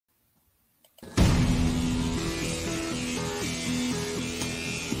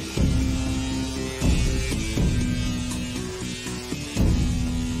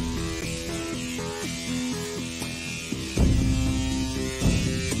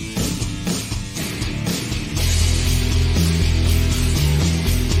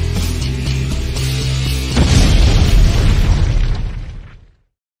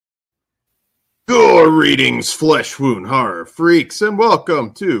Greetings, Flesh Wound Horror freaks, and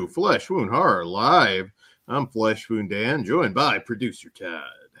welcome to Flesh Wound Horror Live. I'm Flesh Wound Dan, joined by producer Todd.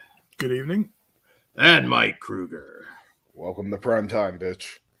 Good evening. And Mike Kruger. Welcome to prime time,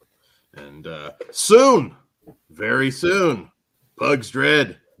 bitch. And soon, very soon, Pugs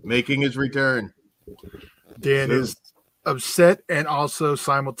Dread making his return. Dan is upset and also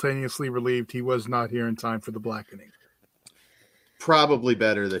simultaneously relieved he was not here in time for the Blackening. Probably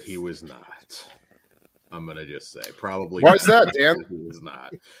better that he was not. I'm going to just say probably. Why is that, Dan? He was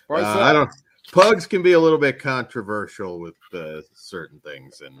not. Why is that? I don't. Pugs can be a little bit controversial with certain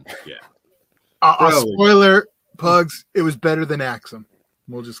things, and yeah. Spoiler, Pugs, it was better than Axum.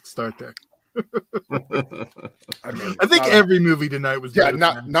 We'll just start there. I think every movie tonight was better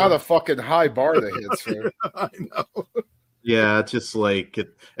than not a fucking high bar to hit, sir. I know. Yeah, just like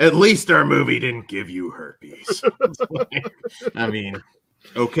at least our movie didn't give you herpes. I mean,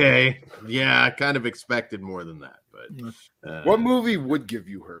 okay, yeah, I kind of expected more than that, but what movie would give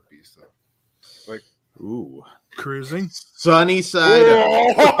you herpes though? Like, ooh, Cruising, Sunny Side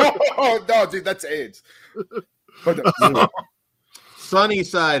Up. Oh no, dude, that's AIDS. Sunny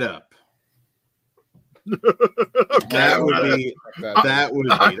Side Up. That would be.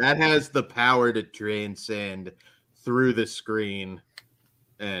 That has the power to transcend through the screen.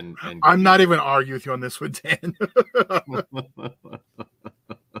 And I'm not even arguing with you on this one, Dan.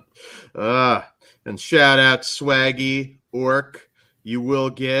 And shout out Swaggy Orc. You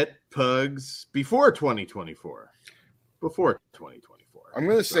will get Pugs before 2024. Before 2024. I'm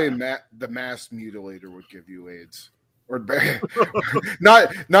gonna say the mass mutilator would give you AIDS. Or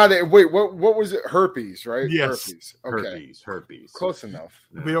not wait, what was it? Herpes, right? Yes. Herpes. Okay. Herpes. Close enough.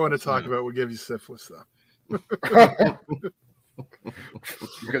 We don't want to talk about what gives you syphilis though. You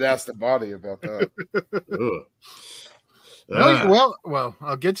could ask the body about that. Well,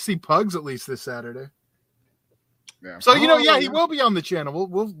 I'll get to see Pugs at least this Saturday. Yeah. So he will be on the channel.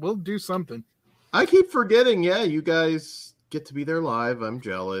 We'll do something. I keep forgetting. Yeah, you guys get to be there live. I'm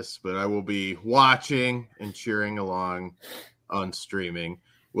jealous, but I will be watching and cheering along on streaming.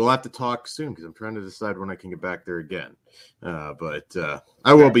 We'll have to talk soon because I'm trying to decide when I can get back there again. But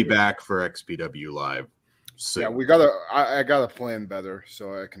I will be back for XPW Live soon. Yeah, I gotta plan better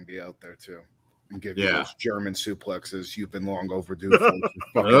so I can be out there too and give you those German suplexes you've been long overdue for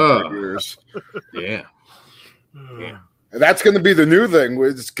fucking years. Yeah. And that's going to be the new thing.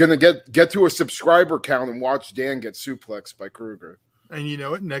 It's going to get to a subscriber count and watch Dan get suplexed by Kruger. And you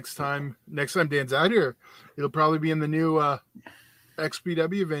know what? Next time Dan's out here, it'll probably be in the new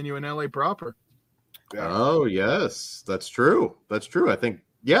XPW venue in LA proper. Yeah. Oh yes, that's true. That's true. I think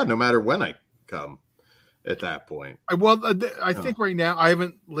no matter when I come at that point. I think right now I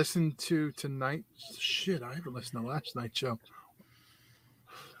haven't listened to tonight. Shit, I haven't listened to last night's show.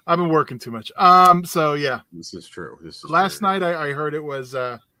 I've been working too much. So yeah, this is true. Last night I heard it was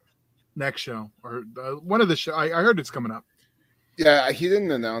next show or one of the show. I heard it's coming up. Yeah, he didn't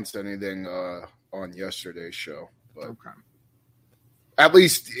announce anything on yesterday's show, but okay. At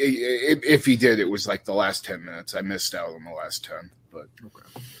least if he did, it was like the last 10 minutes. I missed out on the last 10, but okay.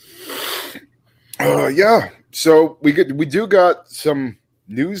 Yeah. So we do got some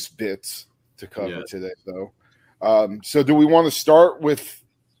news bits to cover today, though. So do we want to start with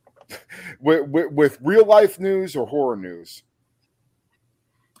real life news or horror news?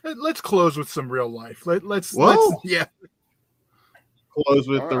 Let's close with some real life. Let's close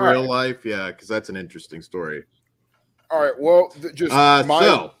with the real life, because that's an interesting story. All right, well, just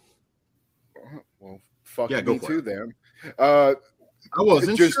fuck me too, then. I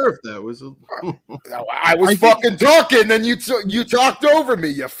wasn't sure if that was. I was fucking talking, and you talked over me.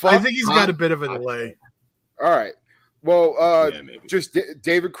 You fuck. I think he's got a bit of a delay. All right. Well, just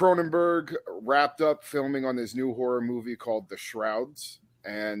David Cronenberg wrapped up filming on his new horror movie called The Shrouds,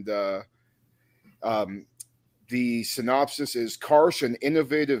 and the synopsis is: Karsh, an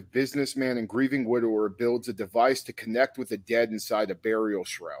innovative businessman and grieving widower, builds a device to connect with the dead inside a burial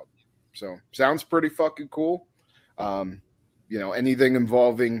shroud. So, sounds pretty fucking cool. Anything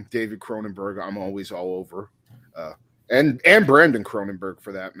involving David Cronenberg, I'm always all over. And Brandon Cronenberg,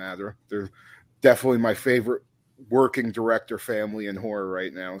 for that matter. They're definitely my favorite working director family in horror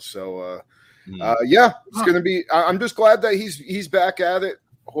right now. So it's gonna be. I'm just glad that he's back at it.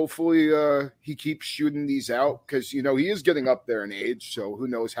 Hopefully he keeps shooting these out because he is getting up there in age. So who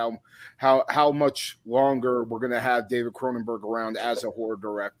knows how much longer we're gonna have David Cronenberg around as a horror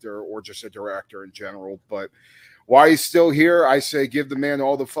director or just a director in general. But while he's still here, I say give the man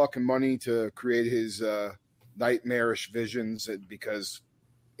all the fucking money to create his nightmarish visions, because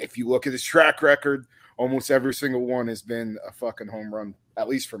if you look at his track record, almost every single one has been a fucking home run, at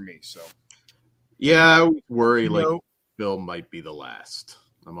least for me. So, Yeah, I always worry You like know- film might be the last.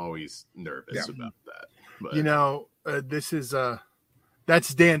 I'm always nervous about that. But You know, this is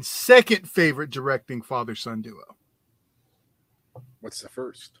that's Dan's second favorite directing father-son duo. What's the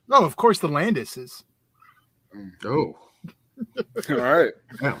first? Oh, of course, the Landises. oh, All right.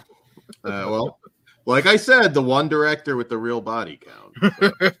 yeah. Well, like I said, the one director with the real body count.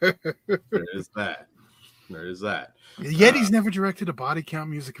 So there is that. There is that. Yet he's never directed a body count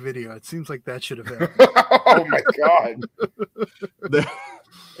music video. It seems like that should have happened. Oh my god.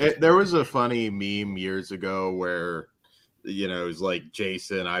 There was a funny meme years ago where, you know, it was like,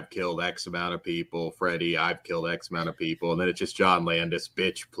 Jason, I've killed X amount of people. Freddy, I've killed X amount of people. And then it's just John Landis,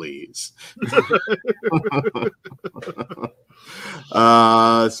 bitch, please.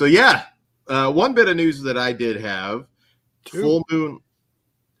 So yeah, one bit of news that I did have. Full Moon.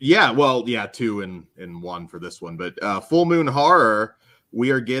 Yeah, well, yeah, 2 and 1 for this one. But Full Moon Horror,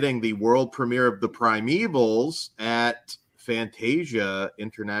 we are getting the world premiere of the Primevals at Fantasia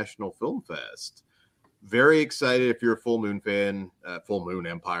International Film Fest. Very excited if you're a Full Moon fan, Full Moon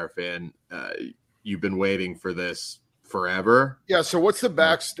Empire fan. You've been waiting for this forever. Yeah, so what's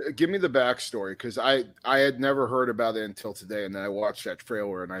the give me the backstory, because I had never heard about it until today, and then I watched that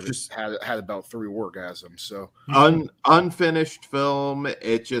trailer and I just had about 3 orgasms. So unfinished film.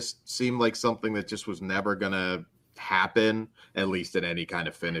 It just seemed like something that just was never gonna happen, at least in any kind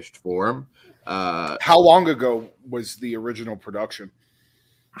of finished form. How long ago was the original production?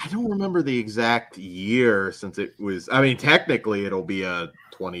 I don't remember the exact year, since it was, I mean, technically it'll be a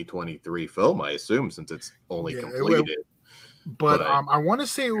 2023 film, I assume, since it's only completed. But I want to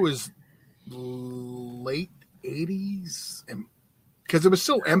say it was late 80s, because it was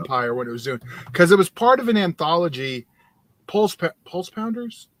still Empire when it was doing, because it was part of an anthology, Pulse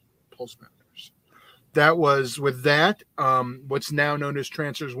Pounders. That was with that, what's now known as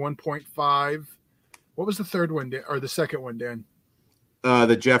Transfers 1.5. What was the third one, or the second one, Dan?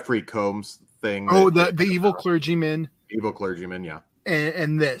 The Jeffrey Combs thing. Oh, the evil clergyman. Evil clergyman, yeah.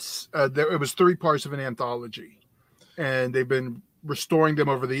 And this, it was 3 parts of an anthology, and they've been restoring them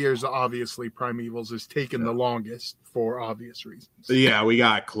over the years. Obviously, Primevals has taken the longest for obvious reasons. Yeah, we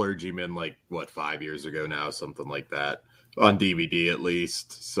got Clergyman 5 years ago now, something like that, on DVD at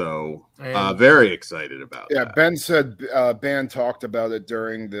least. So very excited about that. Yeah, Ben said Ben talked about it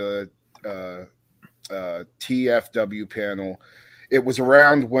during the TFW panel. It was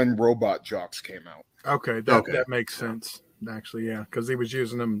around when Robot Jocks came out. Okay, that makes sense. Actually, yeah, because he was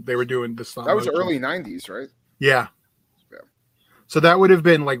using them. They were doing this. That was early 90s, right? Yeah. So that would have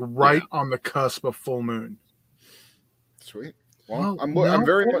been right on the cusp of Full Moon. Sweet. Well, I'm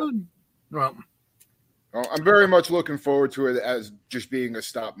very much looking forward to it as just being a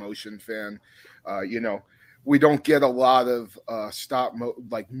stop motion fan. We don't get a lot of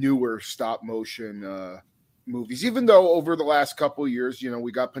newer stop motion movies, even though over the last couple of years,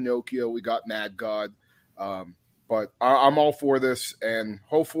 we got Pinocchio, we got Mad God, but I'm all for this, and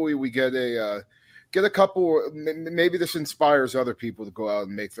hopefully we get a couple. Maybe this inspires other people to go out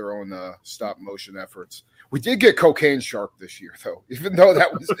and make their own stop motion efforts. We did get Cocaine Shark this year, though, even though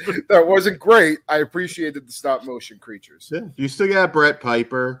that wasn't great. I appreciated the stop motion creatures. Yeah, you still got Brett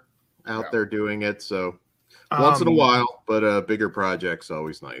Piper out there doing it, so once in a while, but bigger projects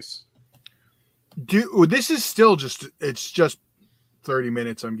always nice. This is still just 30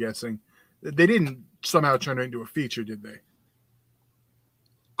 minutes, I'm guessing. They didn't somehow turn it into a feature, did they?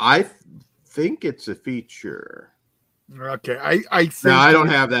 I think it's a feature. Okay, I think now, I don't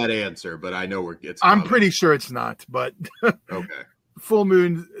have that answer, but I know I'm pretty sure it's not, but okay. Full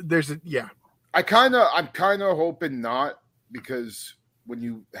Moon, I'm kind of hoping not, because when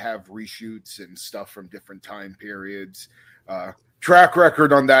you have reshoots and stuff from different time periods, track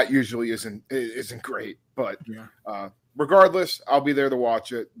record on that usually isn't great, but regardless, I'll be there to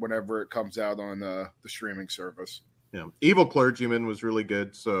watch it whenever it comes out on the streaming service. Yeah, Evil Clergyman was really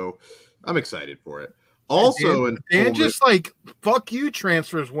good, so I'm excited for it. Also, and just fuck you,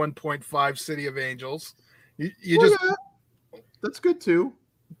 Transfers 1.5 City of Angels. That's good too.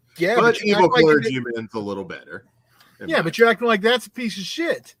 Yeah, but Evil Clergyman's a little better. Yeah, but you're acting like that's a piece of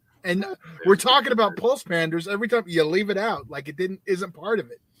shit. And we're talking about Pulse Panders every time you leave it out, like it isn't part of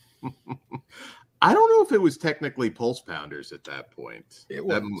it. I don't know if it was technically Pulse Pounders at that point. It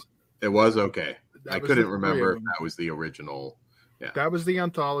was. It was okay. I couldn't remember if that was the original. Yeah, that was the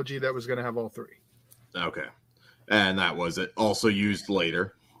anthology that was going to have all 3. Okay, and that was it. Also used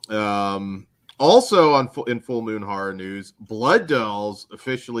later. Also in Full Moon Horror news, Blood Dolls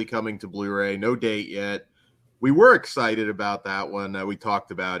officially coming to Blu-ray. No date yet. We were excited about that one. We talked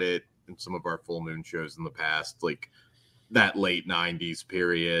about it in some of our Full Moon shows in the past. that late 90s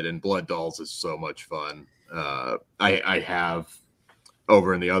period, and Blood Dolls is so much fun. I have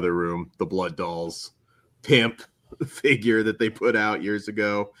over in the other room the Blood Dolls pimp figure that they put out years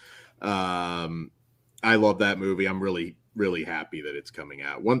ago. I love that movie. I'm really, really happy that it's coming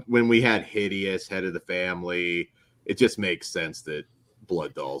out. When we had Hideous, Head of the Family, it just makes sense that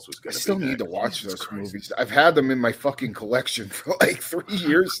Blood Dolls was going to be. I still need to watch those movies. I've had them in my fucking collection for like 3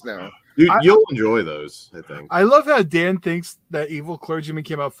 years now. Dude, you'll enjoy those, I think. I love how Dan thinks that Evil Clergyman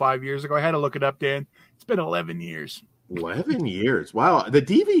came out 5 years ago. I had to look it up, Dan. It's been 11 years. 11 years. Wow. The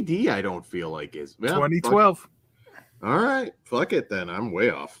DVD, I don't feel like is. 2012. All right. Fuck it then. I'm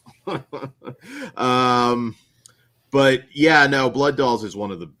way off. But yeah, no, Blood Dolls is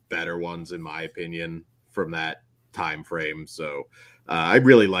one of the better ones, in my opinion, from that time frame. So I'd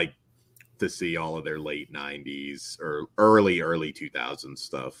really like to see all of their late 90s or early 2000s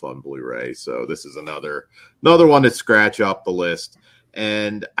stuff on Blu-ray. So this is another one to scratch off the list.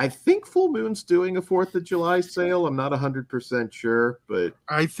 And I think Full Moon's doing a 4th of July sale. I'm not 100% sure, but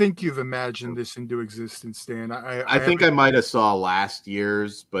I think you've imagined this into existence, Dan. I think I might have saw last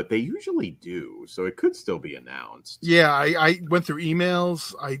year's, but they usually do, so it could still be announced. Yeah, I went through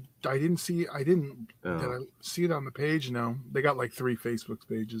emails. I didn't see. Did I see it on the page? No, they got like 3 Facebook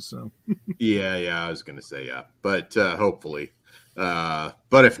pages. So yeah, I was gonna say yeah, but hopefully, but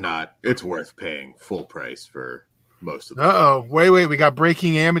if not, it's worth paying full price for most of them. Wait, we got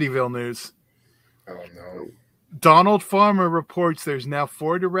breaking Amityville news. Oh no. Donald Farmer reports there's now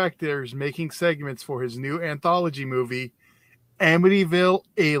 4 directors making segments for his new anthology movie, Amityville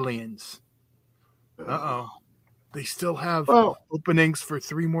Aliens. They still have openings for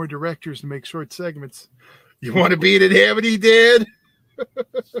 3 more directors to make short segments. You want to beat it, Amity, Dad?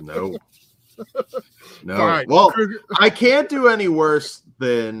 No. Fine. Well, I can't do any worse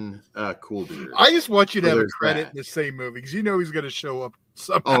than Cool Dude. I just want you to have a credit in the same movie because you know he's going to show up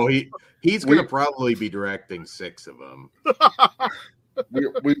somehow. Oh, he's going to probably be directing 6 of them.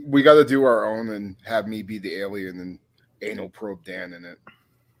 we got to do our own and have me be the alien and anal probe Dan in it.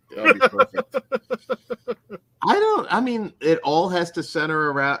 That'll be perfect. It all has to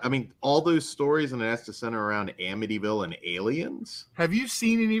center around, all those stories, and it has to center around Amityville and aliens. Have you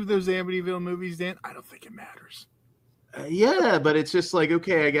seen any of those Amityville movies, Dan? I don't think it matters. Yeah, but it's just like,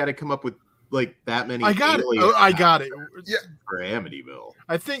 okay, I got to come up with like that many. I got it. Yeah, for Amityville.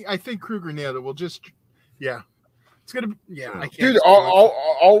 I think Kruger nailed it. We'll just, yeah. It's gonna, yeah. I can't.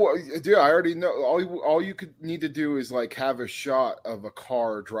 Dude, dude, I already know. All you could need to do is like have a shot of a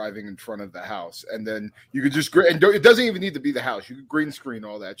car driving in front of the house, and then you could just and it doesn't even need to be the house. You could green screen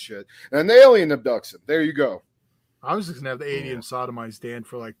all that shit, and the alien abducts him. There you go. I was just gonna have the alien sodomize Dan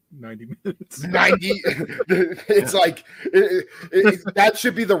for like 90 minutes. 90. It's like that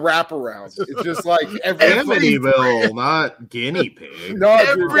should be the wraparound. It's just like Amityville, not guinea pig. No,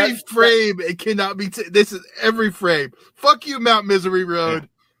 every frame it cannot be. This is every frame. Fuck you, Mount Misery Road.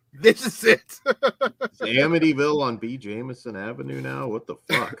 Yeah. This is it. It's Amityville on B. Jameson Avenue now. What the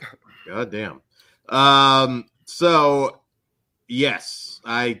fuck? God damn. So yes,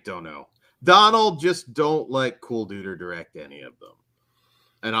 I don't know. Donald, just don't let Cool Duder direct any of them.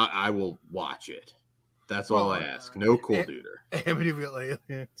 And I will watch it. That's all I ask. No Cool Duder. Amityville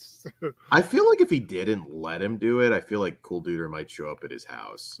Aliens. I feel like if he didn't let him do it, I feel like Cool Duder might show up at his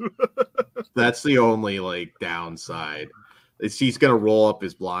house. That's the only like downside. He's going to roll up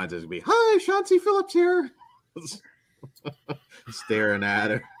his blinds and be, hi, Chauncey Phillips here. Staring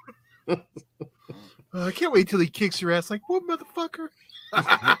at her. I can't wait till he kicks your ass like, what, motherfucker?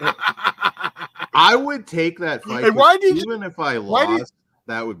 I would take that fight. Even if I lost,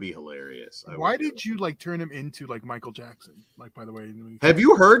 that would be hilarious. Why did you like turn him into like Michael Jackson? Like, by the way, have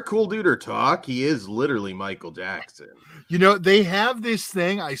you heard Cool Duder talk? He is literally Michael Jackson. You know, they have this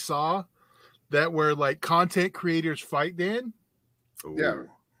thing I saw that where like content creators fight, Dan. Ooh.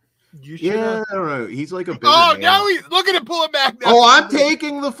 Yeah. I don't know. He's like a big man. Now he's look at him pull it back now. Oh, I'm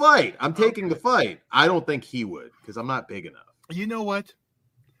taking the fight. I don't think he would because I'm not big enough. You know what?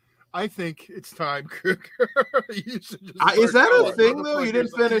 I think it's time, Kruger. Is that a thing though? You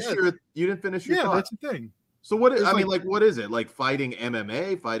didn't finish your yeah, thought. That's a thing. So what is what is it? Like fighting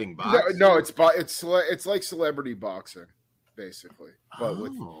MMA, fighting boxing? No, it's like celebrity boxing, basically, but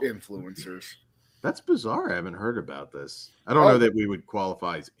with influencers. That's bizarre. I haven't heard about this. I don't know that we would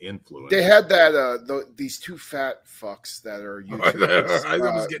qualify as influencers. They had that these 2 fat fucks that are YouTubers. I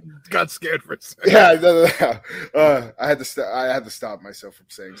almost got scared for a second. Yeah, I had to stop myself from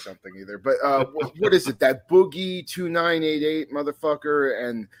saying something either. But what is it? That Boogie 2988 motherfucker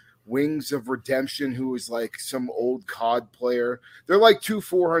and Wings of Redemption, who is like some old COD player. They're like 2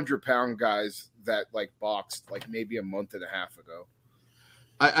 400-pound guys that like boxed like maybe a month and a half ago.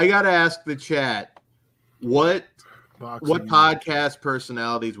 I got to ask the chat, what podcast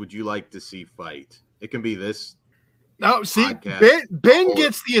personalities would you like to see fight? It can be this. No, see, Ben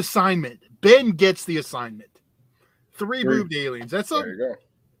gets the assignment. Ben gets the assignment. 3 boobed aliens. There you go.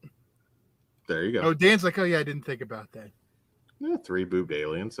 There you go. Oh, Dan's like, oh yeah, I didn't think about that. Yeah, 3 boobed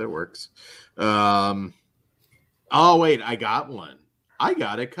aliens. That works. Oh wait, I got one. I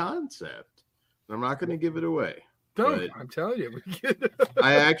got a concept. I'm not going to give it away. Don't. I'm telling you.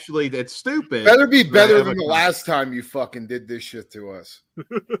 I actually, it's stupid. Better be better than the last time you fucking did this shit to us.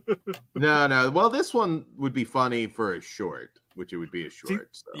 No. Well, this one would be funny for a short, which it would be a short.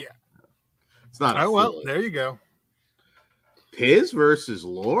 So. Yeah. It's not. Well, there you go. Piz versus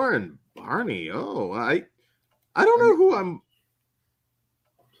Lauren Barney. Oh, I don't know who I'm.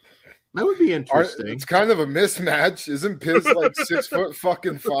 That would be interesting. It's kind of a mismatch. Isn't Piz like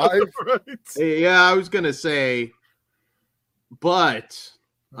 6'5"? Right. Yeah, I was gonna say, but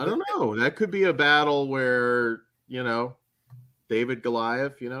I don't know. That could be a battle where, David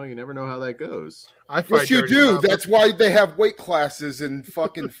Goliath, you never know how that goes. Yes, you do. That's why they have weight classes in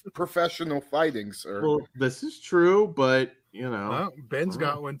fucking professional fighting, sir. Well, this is true, but well, Ben's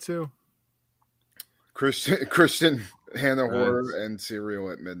got one too. Christian Hannah Horror and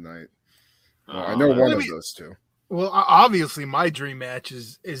Serial at Midnight. I know one of those two. Well, obviously, my dream match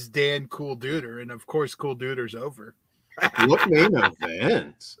is Dan Cool Duder, and of course, Cool Duder's over. What main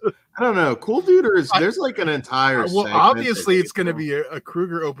event? I don't know. Cool Duder there's like an entire. Well, obviously, it's going to be a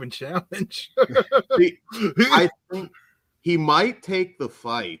Kruger Open Challenge. I think he might take the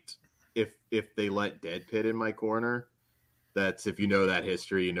fight if they let Dead Pit in my corner. That's if you know that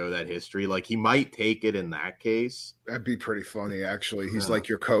history, you know that history. Like he might take it in that case. That'd be pretty funny, actually. He's like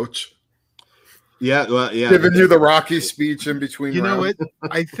your coach. Yeah, well, yeah. Giving you the Rocky speech in between. You know what?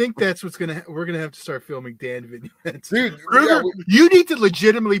 I think that's what's we're gonna have to start filming Dan vignettes. Dude, Kruger, you need to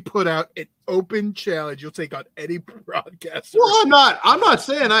legitimately put out an open challenge. You'll take on any broadcaster. Well, I'm not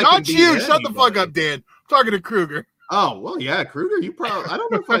saying I not can you. beat Shut the fuck up, Dan. I'm talking to Kruger. Oh, well, yeah, Kruger, you probably I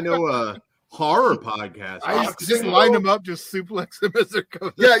don't know if I know a horror podcast. I just line them up, just suplex them as they're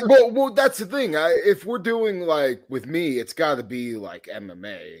going. Yeah, well, that's the thing. If we're doing like with me, it's got to be like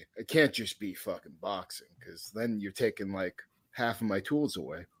MMA. It can't just be fucking boxing because then you're taking like half of my tools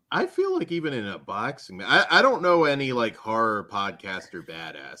away. I feel like even in a boxing, I don't know any like horror podcaster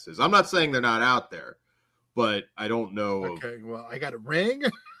badasses. I'm not saying they're not out there, but I don't know. Okay, well, I got a ring.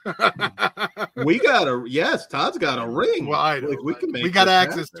 Yes, Todd's got a ring. Well, I know, like we got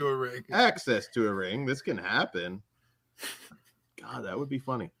access to a ring. Access to a ring. This can happen. God, that would be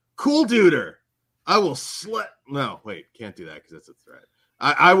funny. Cool Duder. I will No, wait, can't do that because that's a threat.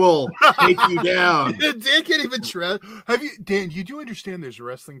 I will take you down. Dan can't even try. Dan, you do understand there's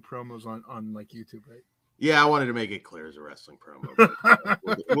wrestling promos on like YouTube, right? Yeah, I wanted to make it clear as a wrestling promo.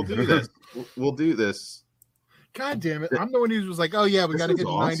 But, we'll do this. We'll do this. God damn it. I'm the one who was like, oh, yeah, we got to get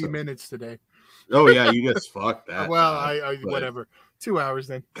 90 minutes today. Oh, yeah, you just fucked that. Well, I whatever. 2 hours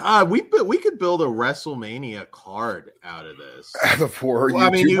then. God, we could build a WrestleMania card out of this. I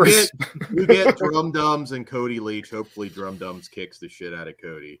mean, you get Drum Dums and Cody Leach. Hopefully Drum Dums kicks the shit out of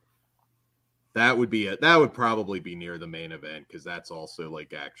Cody. That would probably be near the main event because that's also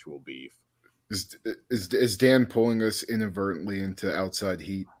like actual beef. Is Dan pulling us inadvertently into outside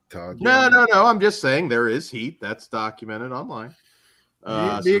heat, Todd? No. I'm just saying there is heat. That's documented online.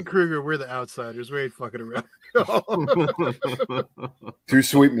 Me and Kruger, we're the outsiders. We ain't fucking around. Too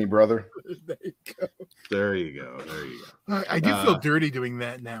sweet, me brother. There you go. I do feel dirty doing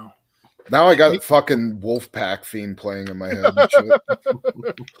that now. Now I got fucking Wolfpack theme playing in my head.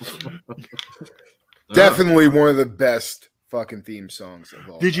 Definitely one of the best fucking theme songs of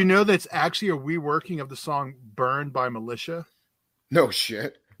all. Did you know that's actually a reworking of the song "Burned" by Militia? No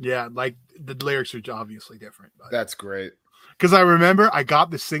shit. Yeah, like the lyrics are obviously different. That's great. Because I remember I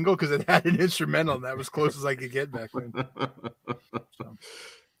got the single because it had an instrumental, and that was close as I could get back then. So.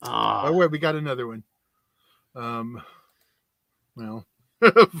 Oh wait, we got another one. Well,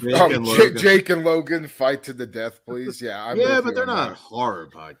 Jake and Logan fight to the death, please. Yeah, but they're not horror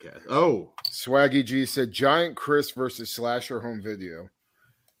podcasts. Oh, Swaggy G said Giant Chris versus Slasher home video.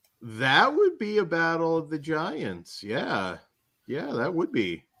 That would be a battle of the giants. Yeah, that would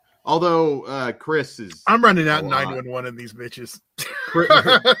be. Although Chris is, I'm running out 911 in these bitches.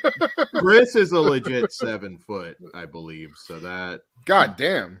 Chris is a legit 7 foot, I believe. So that, god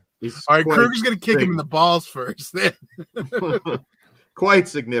damn. All right, Kruger's gonna kick him in the balls first. Then quite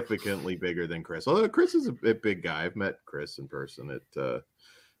significantly bigger than Chris. Although Chris is a big guy. I've met Chris in person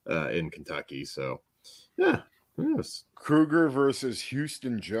in Kentucky. So yeah, Yes. Kruger versus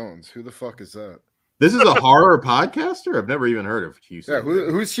Houston Jones. Who the fuck is that? This is a horror podcaster? I've never even heard of Houston. Yeah,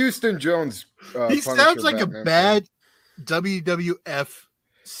 who's Houston Jones? He sounds like Batman a bad WWF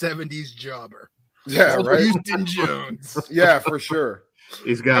 70s jobber. Yeah, right. Houston Jones. Yeah, for sure.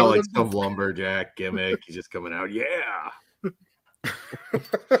 He's got like some lumberjack gimmick. He's just coming out. Yeah.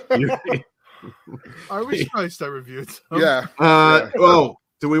 I wish I start reviewing. Yeah. Oh,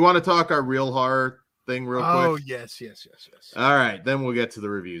 do we want to talk our real horror thing real quick? Oh, yes. All right, then we'll get to the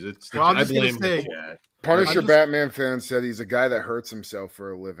reviews. I blame the chat. Punisher Batman fan said he's a guy that hurts himself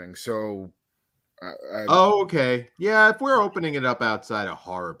for a living. So, okay, yeah. If we're opening it up outside of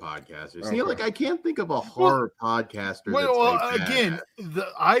horror podcasters, see, like I can't think of a horror podcaster. Well, again,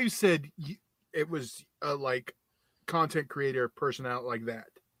 I said it was like content creator, personality like that.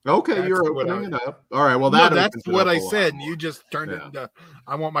 Okay, that's you're opening it up. All right, well, that's what I said. And you just turned it into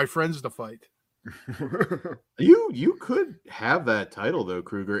I want my friends to fight. You could have that title though,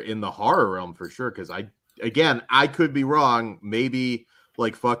 Kruger, in the horror realm for sure. Because I could be wrong. Maybe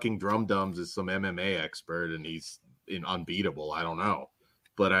like fucking Drum Dums is some MMA expert and he's unbeatable. I don't know,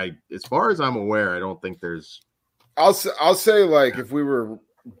 but as far as I'm aware, I don't think there's. I'll say like if we were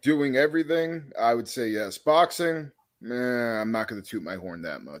doing everything, I would say yes. Boxing, I'm not going to toot my horn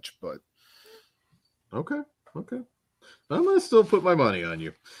that much, but okay. I'm going to still put my money on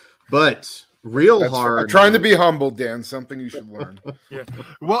you, but. Real horror. I'm trying to be humble, Dan. Something you should learn. Yeah.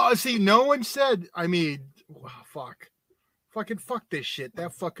 Well, see, no one said. I mean, fuck this shit.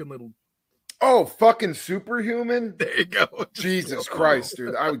 That fucking little. Oh, fucking superhuman. There you go. Jesus Christ,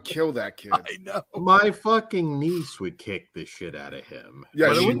 dude! I would kill that kid. I know. My fucking niece would kick the shit out of him. Yeah,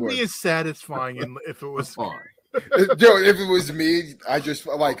 but it wouldn't be as satisfying if it was fun. Dude, if it was me, I just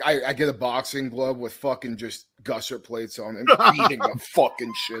like I get a boxing glove with fucking just gusset plates on and beating the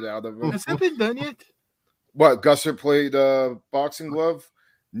fucking shit out of him. Has that been done yet? What, gusset plate boxing glove?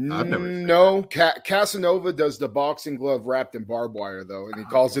 No. Casanova does the boxing glove wrapped in barbed wire though, and he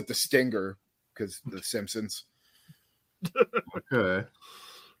calls it the Stinger because the Simpsons. Okay.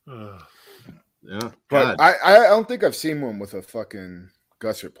 Yeah, but I don't think I've seen one with a fucking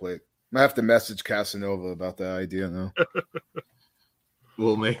gusset plate. I have to message Casanova about that idea now.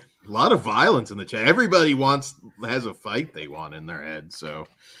 We'll make a lot of violence in the chat. Everybody has a fight they want in their head. So,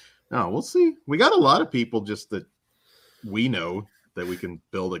 no, we'll see. We got a lot of people just that we know that we can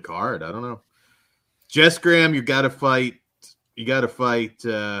build a card. I don't know. Jess Graham, you got to fight.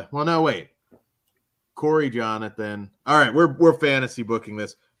 Well, no, wait. Corey Jonathan. All right, we're fantasy booking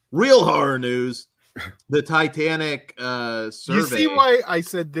this. Real horror news. The Titanic survey. You see why I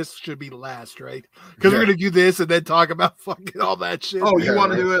said this should be last, right? Because we're going to do this and then talk about fucking all that shit. Oh, you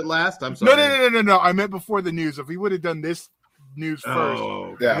want to do it last? I'm sorry. No. I meant before the news. If we would have done this news first,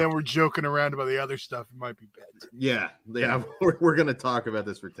 and then we're joking around about the other stuff, it might be bad. Yeah. We're going to talk about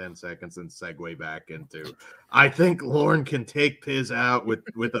this for 10 seconds and segue back into. I think Lauren can take Piz out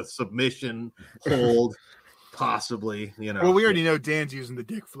with a submission hold. Possibly, Well, we already know Dan's using the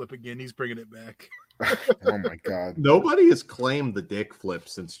dick flip again. He's bringing it back. Oh my god! Nobody has claimed the dick flip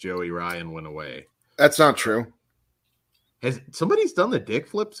since Joey Ryan went away. That's not true. Has somebody's done the dick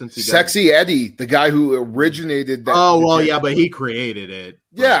flip since he Sexy Eddie, the guy who originated that? Oh well, yeah, but he created it.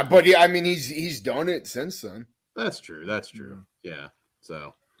 Yeah, but I mean, he's done it since then. That's true. Yeah.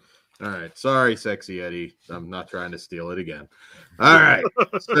 So, all right. Sorry, Sexy Eddie. I'm not trying to steal it again. All right.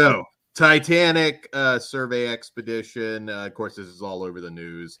 So. Titanic survey expedition. Of course, this is all over the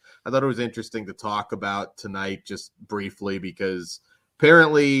news. I thought it was interesting to talk about tonight just briefly because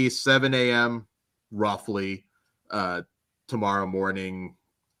apparently 7 a.m. roughly tomorrow morning,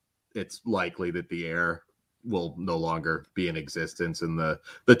 it's likely that the air will no longer be in existence and the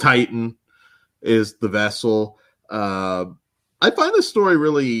Titan is the vessel. I find this story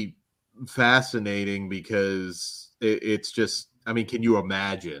really fascinating because it's just, I mean, can you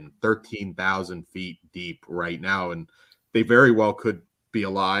imagine 13,000 feet deep right now? And they very well could be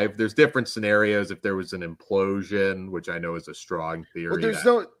alive. There's different scenarios. If there was an implosion, which I know is a strong theory.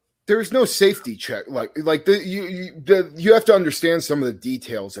 Well, there's no safety check. You have to understand some of the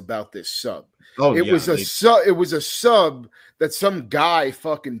details about this sub. Oh, it was a sub that some guy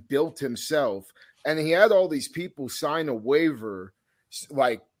fucking built himself, and he had all these people sign a waiver,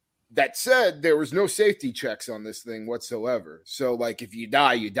 like. That said, there was no safety checks on this thing whatsoever. So, like, if you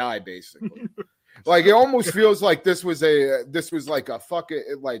die, basically. Like, it almost feels like this was like a fucking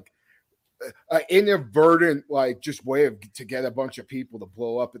like an inadvertent like just way to get a bunch of people to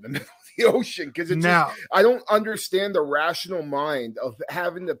blow up in the middle of the ocean. Because I don't understand the rational mind of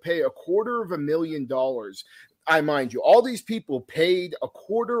having to pay $250,000. mind you, all these people paid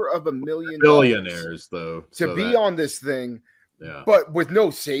 $250,000 billionaires though to be on this thing. Yeah. But with no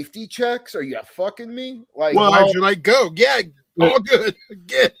safety checks, are you fucking me? Like, why'd you go? Yeah, all good.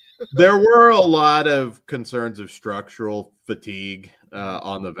 Get. There were a lot of concerns of structural fatigue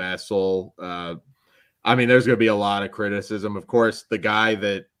on the vessel. I mean, there's going to be a lot of criticism. Of course, the guy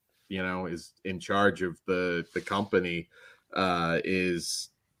that is in charge of the company is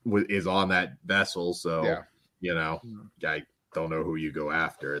on that vessel. So I don't know who you go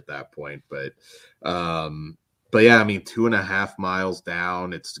after at that point, but yeah, I mean, 2.5 miles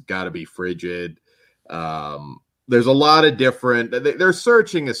down, it's got to be frigid. There's a lot of different. They're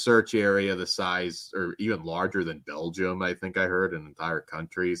searching a search area the size or even larger than Belgium. I think I heard an entire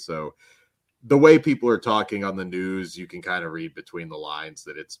country. So the way people are talking on the news, you can kind of read between the lines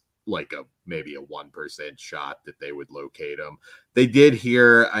that it's like maybe a 1% shot that they would locate them. They did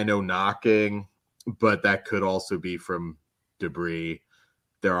hear, I know, knocking, but that could also be from debris.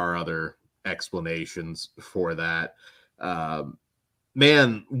 There are other explanations for that.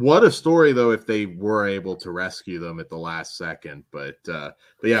 Man, what a story though if they were able to rescue them at the last second. But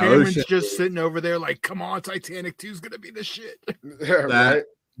yeah, Cameron's just sitting over there like, come on, Titanic 2 is gonna be the shit. Right?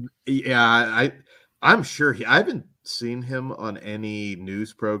 Yeah, I'm sure I haven't seen him on any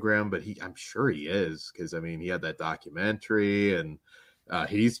news program, but I'm sure he is, because I mean he had that documentary and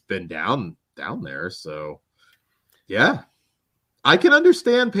he's been down there. So yeah. I can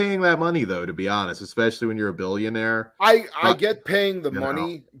understand paying that money, though, to be honest, especially when you're a billionaire. I get paying the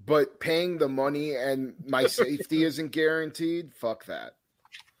money, but paying the money and my safety isn't guaranteed. Fuck that.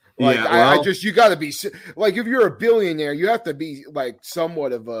 Like, yeah, you got to be like, if you're a billionaire, you have to be like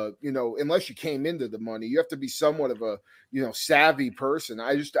somewhat of a, unless you came into the money, you have to be somewhat of a, savvy person.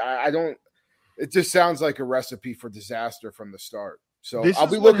 I don't, it just sounds like a recipe for disaster from the start. So I'll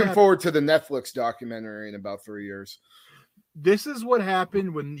be looking forward to the Netflix documentary in about 3 years. This is what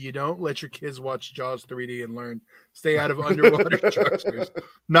happened when you don't let your kids watch Jaws 3D and learn. Stay out of underwater structures.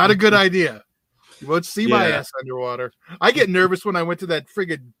 Not a good idea. You won't see my ass underwater. I get nervous when I went to that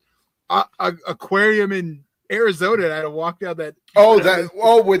friggin' aquarium in Arizona and I had to walk down that.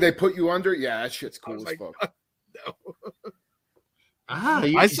 Where they put you under? Yeah, that shit's cool as fuck. No.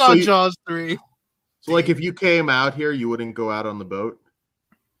 I saw Jaws 3. So, like, if you came out here, you wouldn't go out on the boat?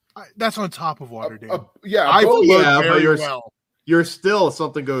 That's on top of water, dude. I float very well. You're still, if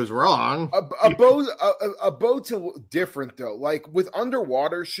something goes wrong. A boat's different though. Like with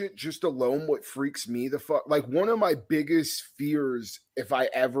underwater shit, just alone, what freaks me the fuck. Like one of my biggest fears, if I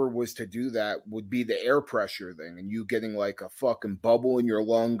ever was to do that, would be the air pressure thing, and you getting like a fucking bubble in your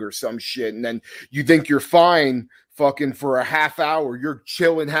lung or some shit, and then you think you're fine. Fucking for a half hour, you're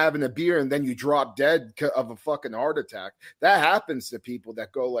chilling, having a beer, and then you drop dead of a fucking heart attack. That happens to people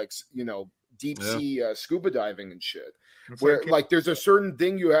that go like, deep sea scuba diving and shit. Where like there's a certain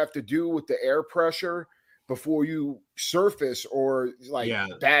thing you have to do with the air pressure before you surface, or like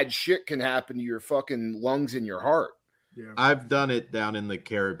bad shit can happen to your fucking lungs and your heart. Yeah. I've done it down in the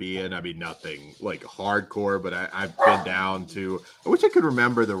Caribbean. I mean, nothing like hardcore, but I've been down to. I wish I could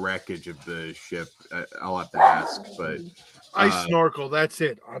remember the wreckage of the ship. I'll have to ask, but I snorkel. That's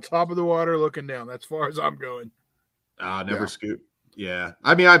it. On top of the water, looking down. That's as far as I'm going. Never scoop. Yeah,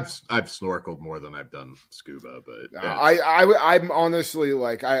 I mean, I've snorkeled more than I've done scuba, but I'm honestly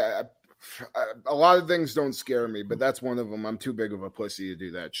like a lot of things don't scare me, but that's one of them. I'm too big of a pussy to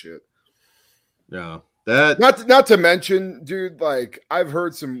do that shit. Yeah. Not to mention, dude, like I've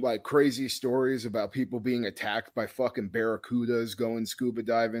heard some like crazy stories about people being attacked by fucking barracudas going scuba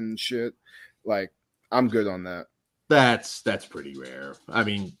diving and shit. Like, I'm good on that. That's pretty rare. I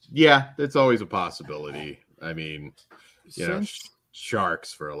mean, yeah, it's always a possibility. I mean,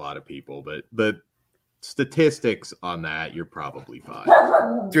 sharks for a lot of people, but the statistics on that, you're probably fine.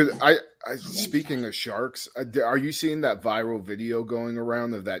 Dude, speaking of sharks, are you seeing that viral video going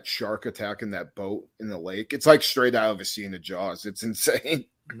around of that shark attacking that boat in the lake? It's like straight out of a scene of Jaws. It's insane.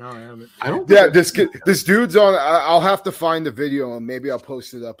 No, I haven't. I don't. Yeah, this dude's on. I'll have to find the video and maybe I'll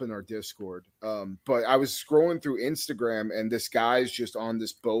post it up in our Discord. But I was scrolling through Instagram and this guy's just on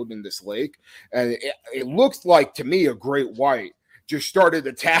this boat in this lake, and it looks like to me a great white just started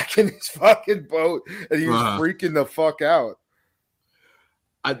attacking his fucking boat, and he was freaking the fuck out.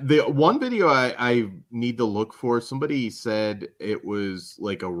 The one video I need to look for, somebody said it was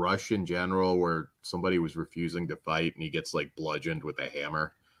like a Russian general where somebody was refusing to fight and he gets like bludgeoned with a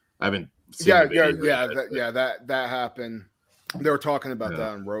hammer. I haven't seen that happened. They were talking about that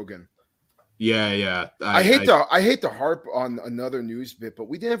on Rogan. Yeah. I hate to harp on another news bit, but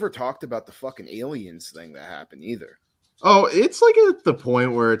we never talked about the fucking aliens thing that happened either. Oh, it's like at the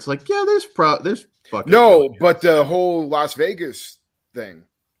point where it's like, yeah, there's fucking no, but the whole Las Vegas thing.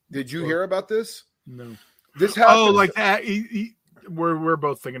 Did you hear about this? No. This happened. Oh, like that. We're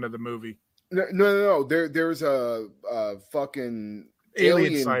both thinking of the movie. No. There's a fucking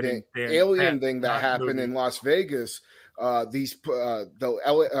alien thing that happened in Las Vegas.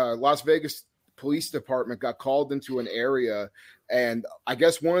 The Las Vegas Police Department got called into an area, and I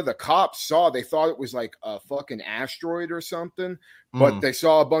guess one of the cops they thought it was like a fucking asteroid or something, but they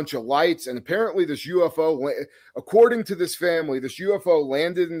saw a bunch of lights, and apparently this UFO, according to this family, this UFO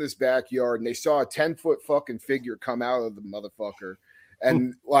landed in this backyard, and they saw a 10-foot fucking figure come out of the motherfucker.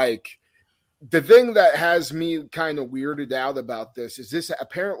 And like, the thing that has me kind of weirded out about this is this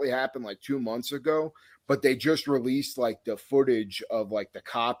apparently happened like 2 months ago, but they just released like the footage of like the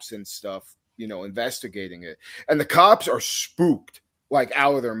cops and stuff, investigating it. And the cops are spooked, like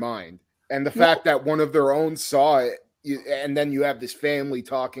out of their mind. And the fact that one of their own saw it, and then you have this family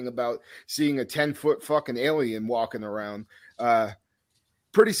talking about seeing a 10-foot fucking alien walking around.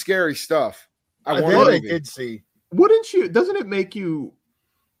 Pretty scary stuff. I did see. Doesn't it make you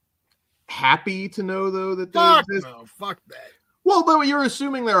happy to know, though, that they exist? No, fuck that. Well, but you're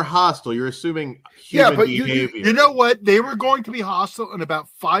assuming they're hostile. You're assuming human behavior. You know what? They were going to be hostile in about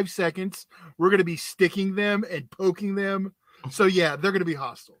 5 seconds. We're going to be sticking them and poking them. So, yeah, they're going to be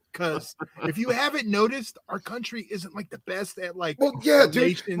hostile. Because if you haven't noticed, our country isn't like the best at like. Well, yeah,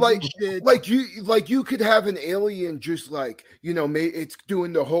 dude. Like you could have an alien just like it's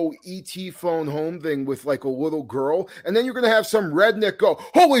doing the whole ET phone home thing with like a little girl, and then you're gonna have some redneck go,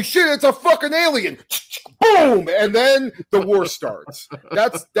 "Holy shit, it's a fucking alien!" Boom, and then the war starts.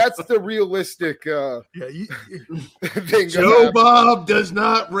 That's the realistic thing. Joe Bob does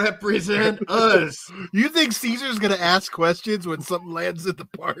not represent us. You think Caesar's gonna ask questions when something lands at the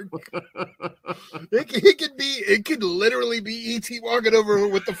park? It could literally be E.T. walking over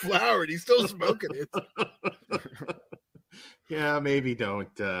with the flower and he's still smoking it. Yeah, maybe don't.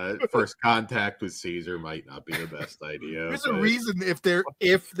 First contact with Caesar might not be the best idea. There's a reason if they're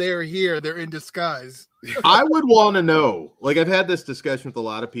here, they're in disguise. I would want to know. Like, I've had this discussion with a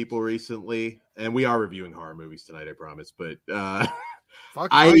lot of people recently, and we are reviewing horror movies tonight, I promise. But I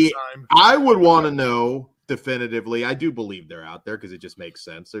would want to know definitively. I do believe they're out there because it just makes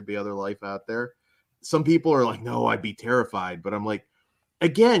sense. There'd be other life out there. Some people are like, no, I'd be terrified. But I'm like,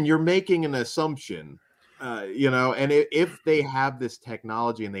 again, you're making an assumption, and if they have this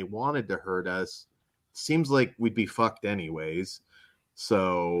technology and they wanted to hurt us, seems like we'd be fucked anyways.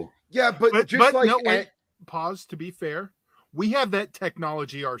 So yeah, but pause. To be fair, we have that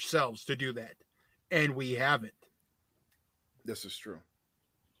technology ourselves to do that, and we haven't. This is true.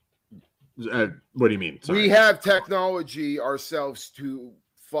 What do you mean? Sorry. We have technology ourselves to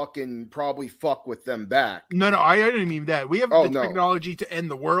fucking probably fuck with them back. No, I didn't mean that. We have technology to end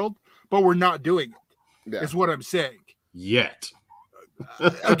the world, but we're not doing it. Yeah. Is what I'm saying. Yet.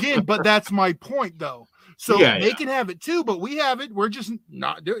 Again, but that's my point, though. So they can have it too, but we have it. We're just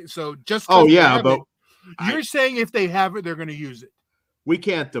not doing it. So just you're saying if they have it, they're going to use it. We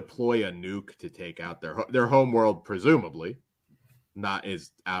can't deploy a nuke to take out their home world, presumably. Not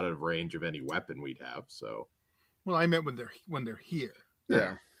is out of range of any weapon we'd have. So, well, I meant when they're here.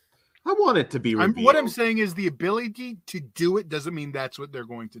 Yeah, I want it to be revealed. What I'm saying is the ability to do it doesn't mean that's what they're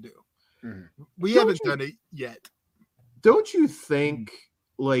going to do. Mm-hmm. We haven't done it yet. Don't you think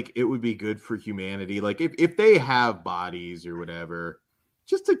like it would be good for humanity, like if they have bodies or whatever,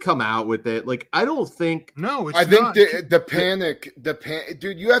 just to come out with it? Like, I don't think. No, I think the panic,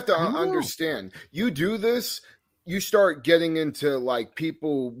 dude. You have to understand. You do this. You start getting into like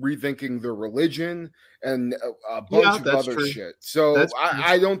people rethinking their religion and a bunch of other shit. So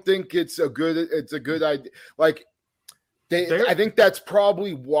I don't think it's a good idea. Like I think that's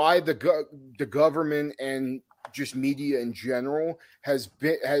probably why the government and just media in general has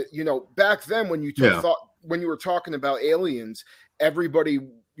back then when you when you were talking about aliens, everybody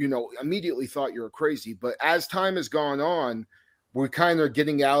immediately thought you were crazy. But as time has gone on, we're kind of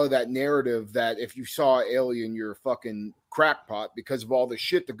getting out of that narrative that if you saw an alien, you're a fucking crackpot because of all the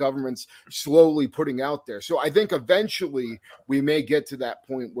shit the government's slowly putting out there. So I think eventually we may get to that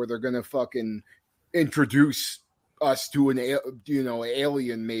point where they're going to fucking introduce us to an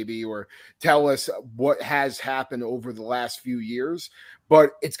alien maybe, or tell us what has happened over the last few years, but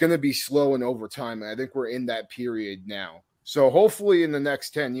it's going to be slow and over time. And I think we're in that period now. So hopefully in the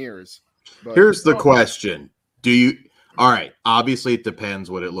next 10 years. But here's the question. All right, obviously it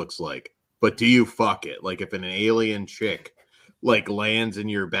depends what it looks like, but do you fuck it? Like if an alien chick like lands in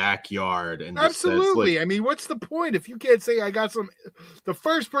your backyard and absolutely. Says, like, I mean, what's the point if you can't say I got the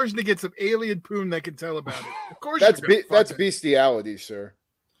first person to get some alien poon that can tell about it? Of course, that's bestiality, sir.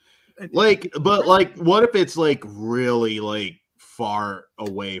 Like, but like, what if it's like really like far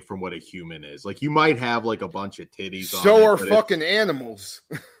away from what a human is? Like, you might have like a bunch of titties. So are fucking animals.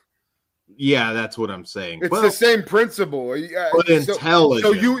 Yeah, that's what I'm saying. It's the same principle. But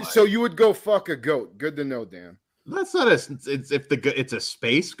intelligent. So you would go fuck a goat. Good to know, Dan. That's not it's a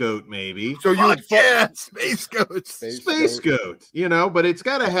space goat, maybe. So you would space goats. Space goat, you know, but it's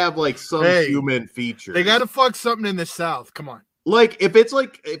got to have like some human features. They got to fuck something in the South. Come on. Like if it's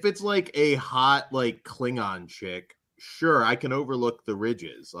like a hot like Klingon chick, sure, I can overlook the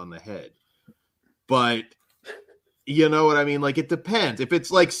ridges on the head. But you know what I mean? Like, it depends. If it's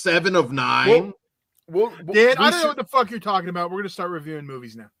like 7 of 9. Dan, I don't know what the fuck you're talking about. We're gonna start reviewing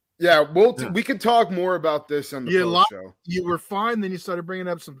movies now. Yeah, we can talk more about this on the post show. You were fine, then you started bringing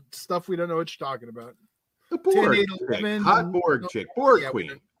up some stuff we don't know what you're talking about. The Borg chick, hot Borg chick, Borg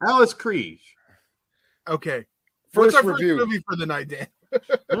Queen, Alice Kriege. Okay, first What's our review first movie for the night, Dan.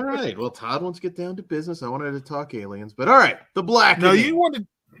 All right, well, Todd wants to get down to business. I wanted to talk aliens, but all right, The Blackening. No, you wanted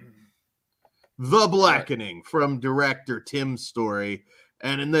The Blackening from director Tim Story.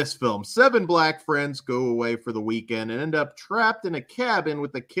 And in this film, 7 black friends go away for the weekend and end up trapped in a cabin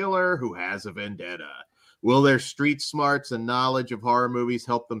with a killer who has a vendetta. Will their street smarts and knowledge of horror movies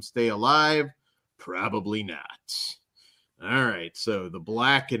help them stay alive? Probably not. All right, so The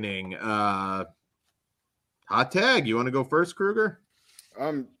Blackening. Hot tag. You want to go first, Kruger?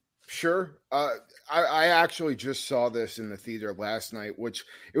 Sure. I actually just saw this in the theater last night, which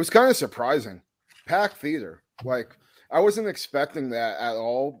it was kind of surprising. Packed theater. Like, I wasn't expecting that at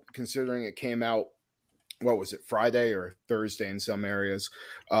all, considering it came out, what was it, Friday or Thursday in some areas.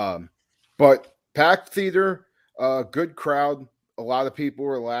 But packed theater, good crowd. A lot of people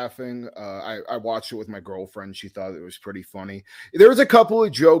were laughing. I watched it with my girlfriend. She thought it was pretty funny. There was a couple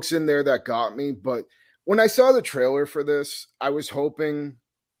of jokes in there that got me, but when I saw the trailer for this, I was hoping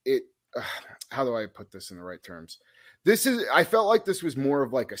it, how do I put this in the right terms? I felt like this was more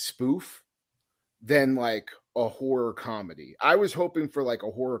of like a spoof than like a horror comedy. I was hoping for like a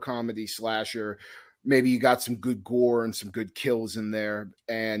horror comedy slasher. Maybe you got some good gore and some good kills in there.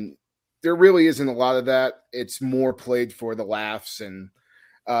 And there really isn't a lot of that. It's more played for the laughs. And,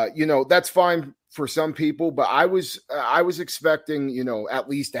 that's fine for some people, but I was expecting, at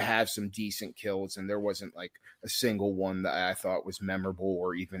least to have some decent kills. And there wasn't like a single one that I thought was memorable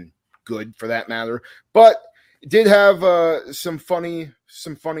or even good for that matter. But it did have some funny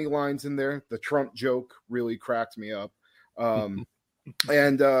lines in there. The Trump joke really cracked me up. And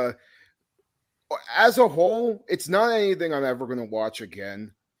as a whole, it's not anything I'm ever going to watch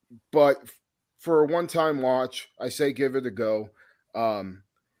again. But for a one-time watch, I say give it a go.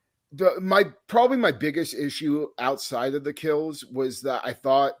 Probably my biggest issue outside of the kills was that I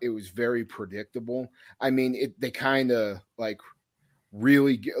thought it was very predictable. I mean, they kind of like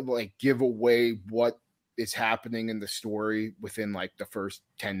really give away what is happening in the story within like the first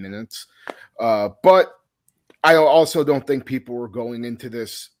 10 minutes. But I also don't think people were going into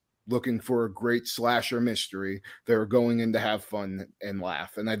this looking for a great slasher mystery. They were going in to have fun and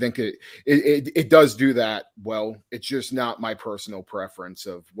laugh. And I think it does do that well. It's just not my personal preference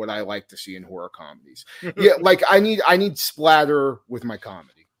of what I like to see in horror comedies. Yeah, like I need splatter with my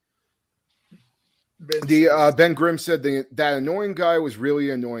comedy. Ben Grimm said that annoying guy was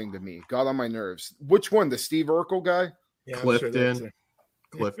really annoying to me. Got on my nerves. Which one? The Steve Urkel guy? Yeah, Clifton.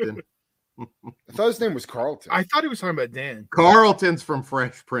 Clifton. I thought his name was Carlton. I thought he was talking about Dan. Carlton's from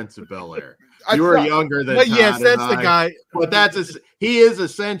Fresh Prince of Bel-Air. You were younger than Todd. Yes, that's the guy. But he is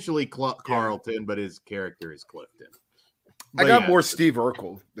essentially Carlton, but his character is Clifton. But I got more Steve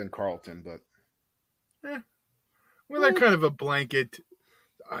Urkel than Carlton, but well, they're kind of a blanket.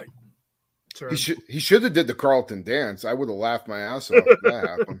 He should have did the Carlton dance. I would have laughed my ass off if that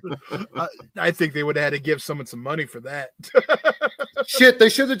happened. I think they would have had to give someone some money for that. Shit, they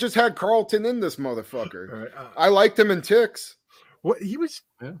should have just had Carlton in this motherfucker. Right, I liked him in Ticks. What he was?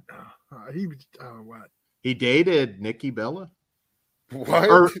 Yeah. He was. What? He dated Nikki Bella. What?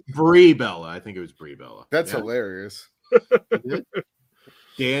 Or Brie Bella. I think it was Brie Bella. That's hilarious.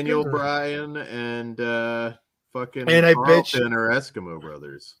 Daniel Bryan and fucking and I Carlton bet you are Eskimo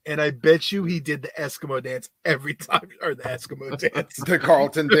brothers. And I bet you he did the Eskimo dance every time, or the Eskimo dance, the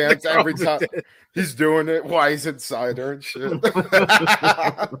Carlton dance every time. He's doing it while he's inside her and shit.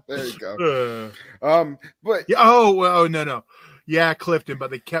 There you go. But no, yeah, Clifton,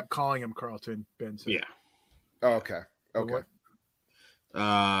 but they kept calling him Carlton Benson. Yeah. Okay.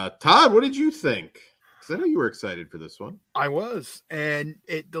 Todd, what did you think? Because I know you were excited for this one. I was, and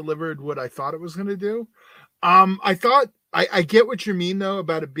it delivered what I thought it was going to do. I thought I get what you mean though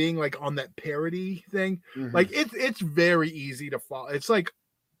about it being like on that parody thing. Mm-hmm. Like it's very easy to follow. It's like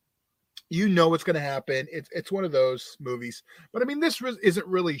you know what's going to happen. It's one of those movies. But I mean, this isn't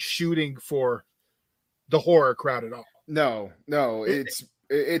really shooting for the horror crowd at all. No,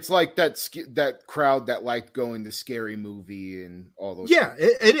 it's like that crowd that liked going to Scary Movie and all those. Yeah,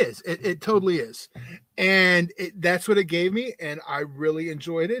 it is. It totally is, and that's what it gave me, and I really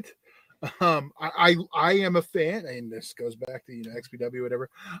enjoyed it. I am a fan, and this goes back to XPW, whatever.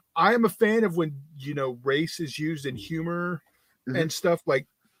 I am a fan of when race is used in humor and stuff. Like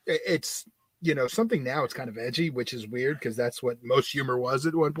it's something now it's kind of edgy, which is weird because that's what most humor was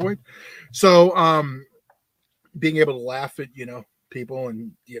at one point. So being able to laugh at people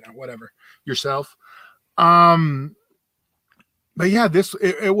and whatever yourself. But yeah,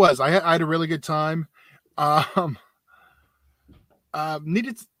 it was. I had a really good time. I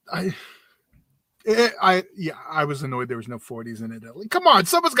was annoyed there was no 40s in it. Come on,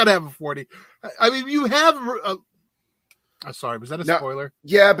 someone's got to have a 40. I mean, you have. Sorry, was that a spoiler?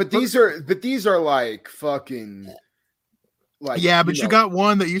 Yeah, but these are like fucking. Like, yeah, but you got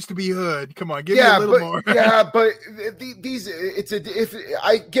one that used to be hood. Come on, give me a little more. Yeah, but if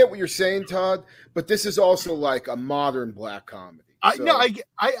I get what you're saying, Todd, but this is also like a modern black comedy. I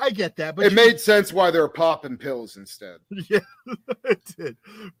get that, but it made sense why they're popping pills instead. Yeah, it did.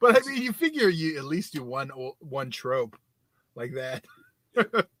 But I mean, you figure at least do one trope like that.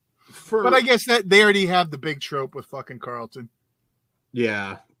 But I guess that they already have the big trope with fucking Carlton.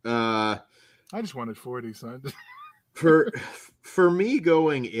 Yeah, I just wanted 40, son. For me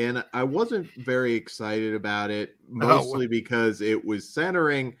going in, I wasn't very excited about it, mostly because it was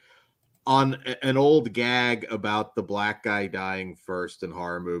centering on an old gag about the black guy dying first in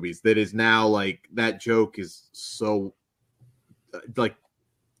horror movies that is now like that joke is so like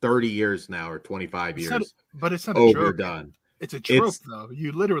 30 years now or 25 years. But it's not overdone. A joke. It's a trope though.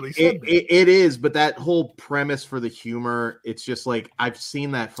 You literally said it is, but that whole premise for the humor, it's just like I've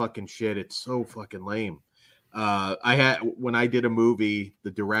seen that fucking shit. It's so fucking lame. When I did a movie,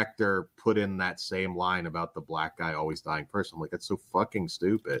 the director put in that same line about the black guy always dying first. I'm like, that's so fucking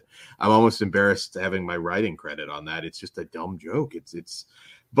stupid. I'm almost embarrassed having my writing credit on that. It's just a dumb joke.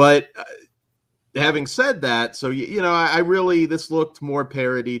 But having said that, so I really this looked more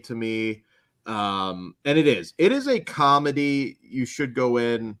parody to me, and it is a comedy. You should go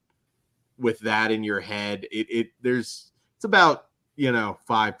in with that in your head. It's about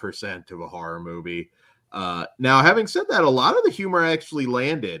 5% of a horror movie. Now, having said that, a lot of the humor actually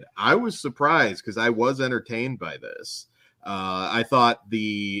landed. I was surprised because I was entertained by this. I thought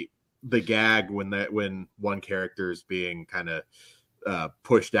the gag when one character is being kind of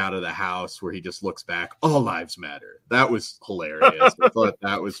pushed out of the house where he just looks back, all lives matter. That was hilarious. I thought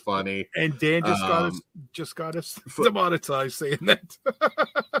that was funny. And Dan just got us demonetized saying that.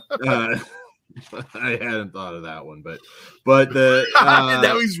 I hadn't thought of that one, but the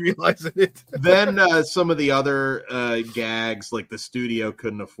now he's realizing it. Then some of the other gags, like the studio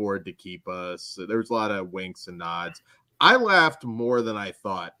couldn't afford to keep us. There was a lot of winks and nods. I laughed more than I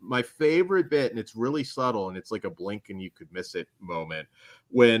thought. My favorite bit, and it's really subtle, and it's like a blink and you could miss it moment,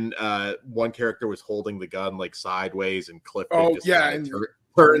 when one character was holding the gun like sideways and Clifton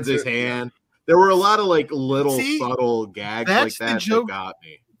turns his hand. There were a lot of like little subtle gags like that that got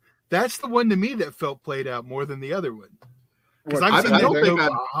me. That's the one to me that felt played out more than the other one. Because I've seen that joke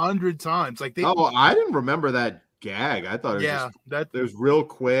 100 times. Like I didn't remember that gag. I thought it was real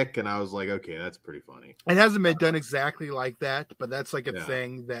quick, and I was like, okay, that's pretty funny. It hasn't been done exactly like that, but that's like a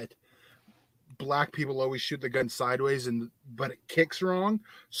thing that black people always shoot the gun sideways, but it kicks wrong,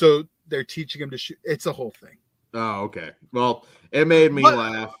 so they're teaching them to shoot. It's a whole thing. Oh, okay. Well, it made me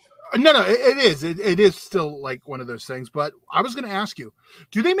laugh. No, it is. It is still like one of those things. But I was going to ask you,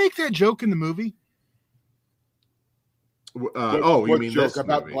 do they make that joke in the movie? You mean joke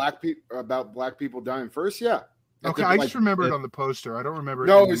about movie? Black people dying first? Yeah. Okay, I just remember it on the poster. I don't remember.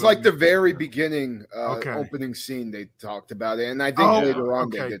 No, it was like the very beginning opening scene. They talked about it, and I think later on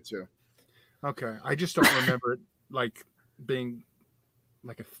they did too. Okay, I just don't remember it like being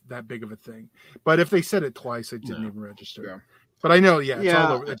like that big of a thing. But if they said it twice, it didn't even register. Yeah. But I know, it's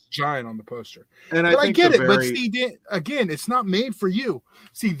all over. It's giant on the poster. And I get it. But see, again, it's not made for you.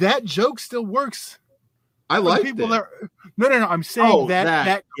 See, that joke still works. I like people that. No. I'm saying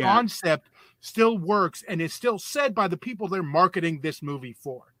that concept still works, and is still said by the people they're marketing this movie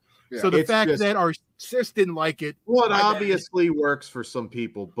for. Yeah. So the fact that our sis didn't like it. Well, it obviously works for some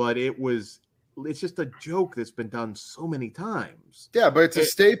people, but it was it's just a joke that's been done so many times. Yeah, but it's a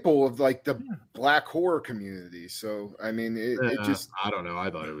staple of like the black horror community. So I mean, it just I don't know. I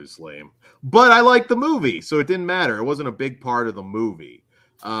thought it was lame, but I liked the movie, so it didn't matter. It wasn't a big part of the movie,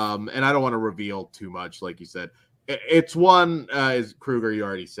 and I don't want to reveal too much, like you said. It's one, as Kruger, you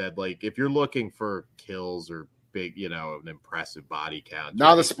already said, like if you're looking for kills or big, an impressive body count,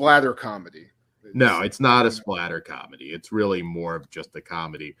 not a splatter comedy. No, it's not a splatter comedy. It's really more of just a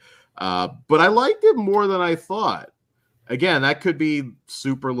comedy. But I liked it more than I thought. Again, that could be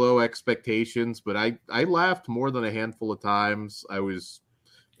super low expectations, but I laughed more than a handful of times. I was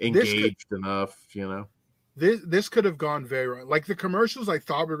engaged enough, This could have gone very wrong. Like the commercials, I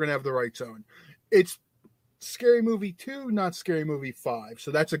thought we were going to have the right tone. It's Scary Movie 2, not Scary Movie 5.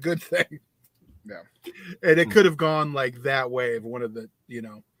 So that's a good thing. Yeah. And it could have gone like that way of one of the,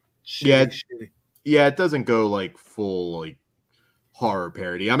 shitty. Yeah, it doesn't go like full like horror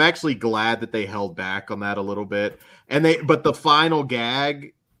parody. I'm actually glad that they held back on that a little bit. But the final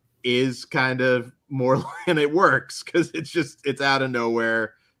gag is kind of more, and it works because it's out of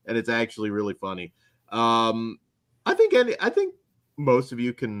nowhere and it's actually really funny. I think most of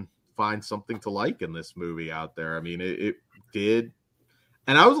you can find something to like in this movie out there. I mean, it did.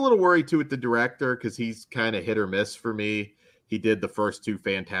 And I was a little worried too with the director because he's kind of hit or miss for me. He did the first 2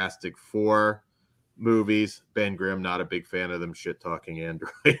 Fantastic Four movies. Ben Grimm, not a big fan of them shit-talking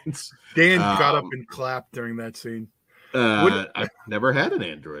androids. Dan got up and clapped during that scene. I've never had an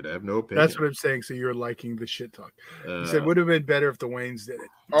android. I have no opinion. That's what I'm saying. So you're liking the shit talk. He said, would have been better if the Waynes did it.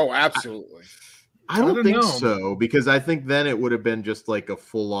 Oh, absolutely. I don't think so, because I think then it would have been just like a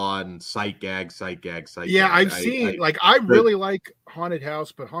full-on sight gag. Yeah, I've seen, I really like Haunted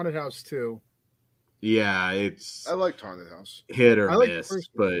House, but Haunted House 2. Yeah, I liked Haunted House. Hit or miss,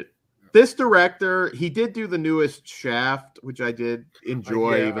 but this director, he did do the newest Shaft, which I did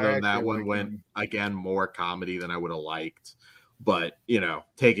enjoy, even though that one went, again, more comedy than I would have liked. But,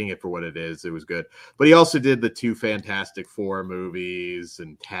 taking it for what it is, it was good. But he also did the 2 Fantastic Four movies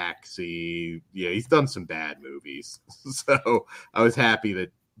and Taxi. Yeah, he's done some bad movies. So I was happy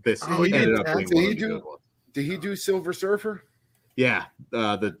that this ended up being one of the good ones. Did he do Silver Surfer? Yeah,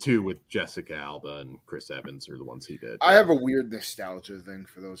 the 2 with Jessica Alba and Chris Evans are the ones he did. I have a weird nostalgia thing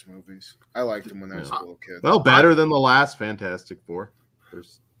for those movies. I liked them when I was a little kid. Well, better than the last Fantastic Four.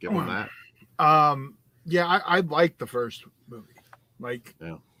 Give them that. Yeah, I liked the first movie.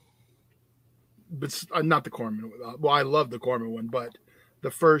 But not the Corman one. Well, I love the Corman one, but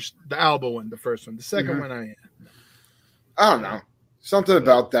the Alba one, the first one. The second one, I don't know. Something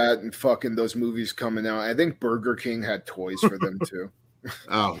about that and fucking those movies coming out. I think Burger King had toys for them too.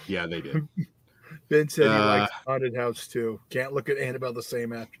 Oh, yeah, they did. Ben said he likes Haunted House too. Can't look at Annabelle the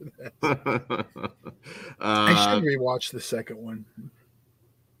same after that. I should rewatch the second one.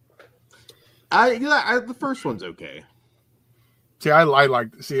 The first one's okay. See, I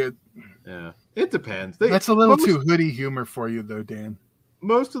like to see it. Yeah, it depends. That's a little too hoodie humor for you, though, Dan.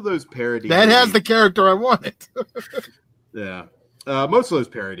 Most of those parody movies, has the character I wanted. Yeah. Most of those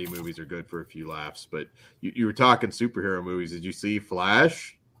parody movies are good for a few laughs, but you were talking superhero movies. Did you see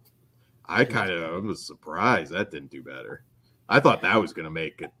Flash? I was surprised that didn't do better. I thought that was going to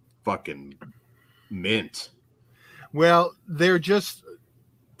make it fucking mint. Well, they're just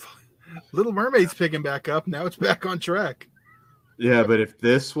Little Mermaid's picking back up. Now it's back on track. Yeah, but if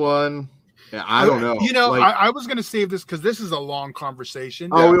this one, I don't know. I was going to save this because this is a long conversation.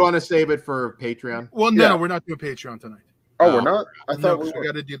 Oh, we want to save it for Patreon? Well, no, we're not doing Patreon tonight. Oh, we're not? I thought we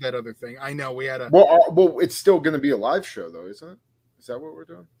got to do that other thing. I know we had a. Well, it's still going to be a live show, though, isn't it? Is that what we're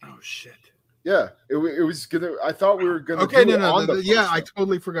doing? Oh shit! Yeah, it was gonna. I thought we were gonna. Okay, yeah, I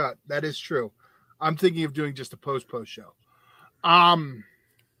totally forgot. That is true. I'm thinking of doing just a post show. I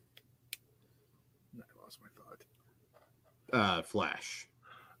lost my thought. Flash.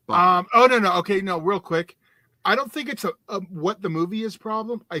 Oh no. Okay, no. Real quick, I don't think it's a what the movie is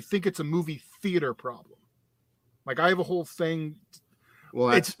problem. I think it's a movie theater problem. Like I have a whole thing. Well,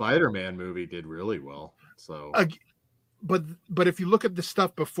 that Spider-Man movie did really well. So, but if you look at the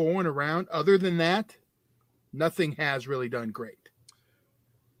stuff before and around, other than that, nothing has really done great.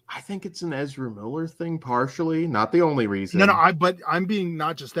 I think it's an Ezra Miller thing, partially, not the only reason. No, but I'm being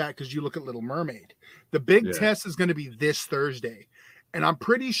not just that because you look at Little Mermaid. The big test is going to be this Thursday, and I'm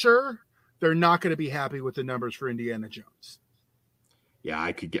pretty sure they're not going to be happy with the numbers for Indiana Jones.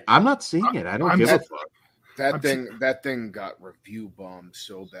 Yeah, I'm not seeing it. I don't give a fuck. That thing got review bombed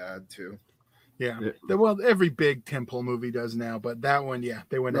so bad too. Yeah. Well, every big tentpole movie does now, but that one, yeah,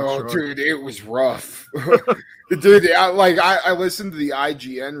 they went Oh, extra dude, it was rough. Dude, I listened to the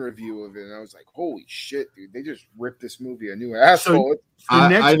IGN review of it, and I was like, holy shit, dude, they just ripped this movie a new asshole.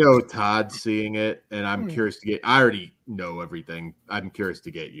 I know Todd's seeing it, and I'm curious to get. I already know everything. I'm curious to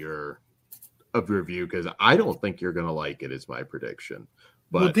get your review because I don't think you're gonna like it. Is my prediction.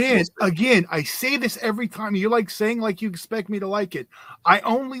 But well, Dan, again, I say this every time. You're like saying like you expect me to like it. I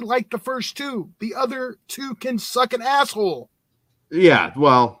only like the first two. The other two can suck an asshole. Yeah,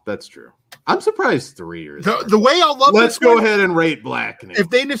 well, that's true. I'm surprised 3 years. The way I love. Let's go ahead and rate Blackening. If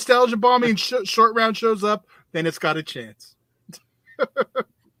they nostalgia bomb me and Short Round shows up, then it's got a chance.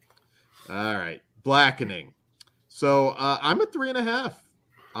 All right, Blackening. So I'm at 3.5.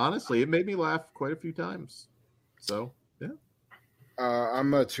 Honestly, it made me laugh quite a few times. So yeah.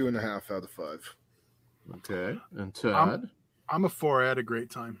 I'm a 2.5 out of 5. Okay, and Todd. I'm a 4. I had a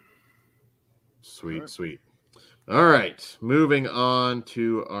great time. Sweet, sweet. All right, moving on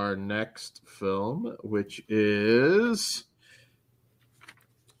to our next film, which is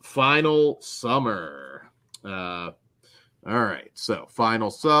Final Summer. All right, so Final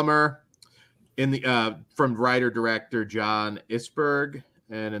Summer in the from writer-director John Isberg,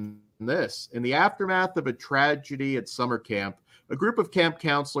 and in the aftermath of a tragedy at summer camp, a group of camp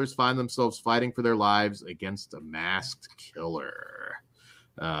counselors find themselves fighting for their lives against a masked killer.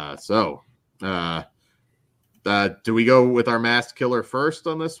 Do we go with our masked killer first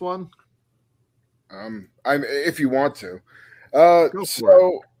on this one? If you want to.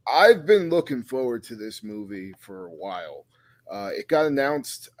 I've been looking forward to this movie for a while. It got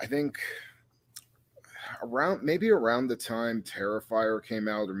announced, I think, around the time Terrifier came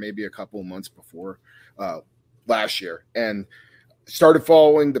out, or maybe a couple of months before last year, and started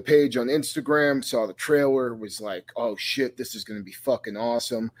following the page on Instagram, saw the trailer, was like, oh shit, this is going to be fucking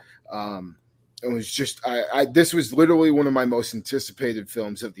awesome. It was just, this was literally one of my most anticipated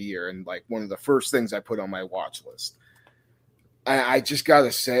films of the year, and like one of the first things I put on my watch list. I just got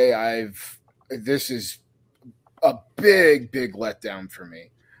to say, this is a big letdown for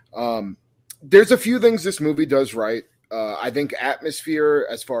me. There's a few things this movie does right. I think atmosphere,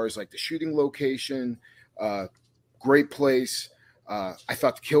 as far as like the shooting location, great place. I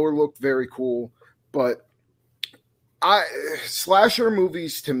thought the killer looked very cool, but slasher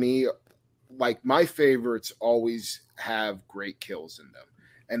movies to me, like my favorites, always have great kills in them,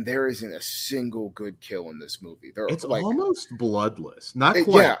 and there isn't a single good kill in this movie. It's like almost bloodless, not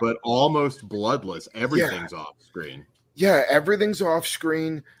quite, but almost bloodless. Everything's off screen. Yeah, everything's off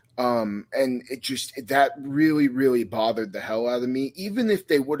screen. And that really bothered the hell out of me. Even if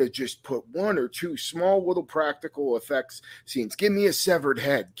they would have just put 1 or 2 small little practical effects scenes, give me a severed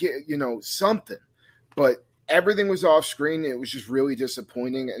head, something. But everything was off screen. It was just really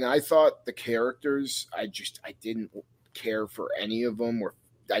disappointing. And I thought the characters, I didn't care for any of them, or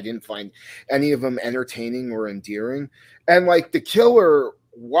I didn't find any of them entertaining or endearing. And like the killer,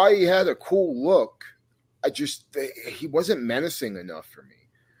 why he had a cool look, he wasn't menacing enough for me.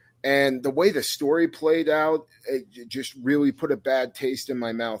 And the way the story played out, it just really put a bad taste in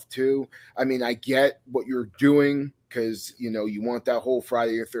my mouth too. I mean, I get what you're doing because, you want that whole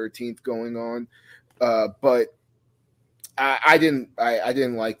Friday the 13th going on. But I didn't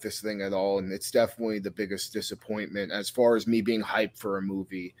like this thing at all. And it's definitely the biggest disappointment as far as me being hyped for a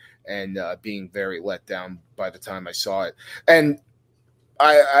movie and being very let down by the time I saw it. And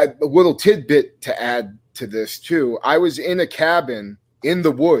a little tidbit to add to this too. I was in a cabin in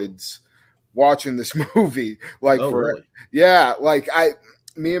the woods watching this movie. Really? Yeah.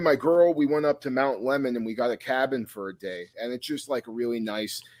 Me and my girl, we went up to Mount Lemon and we got a cabin for a day. And it's just like a really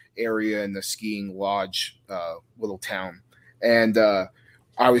nice area in the skiing lodge, little town. And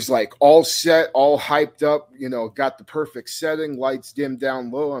I was like all set, all hyped up, got the perfect setting, lights dimmed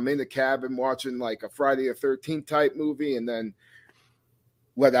down low. I'm in the cabin watching like a Friday the 13th type movie, and then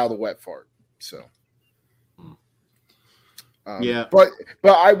let out a wet fart. So yeah, but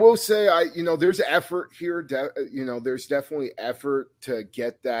I will say, there's effort here. There's definitely effort to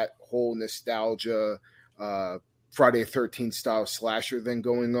get that whole nostalgia, Friday the 13th style slasher thing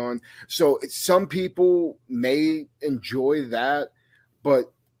going on. So some people may enjoy that,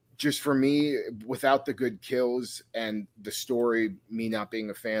 but just for me, without the good kills and the story, me not being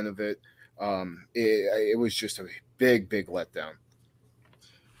a fan of it, it was just a big letdown.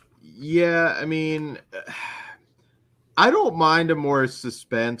 Yeah, I mean, I don't mind a more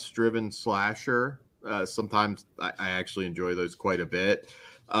suspense-driven slasher. Sometimes I actually enjoy those quite a bit.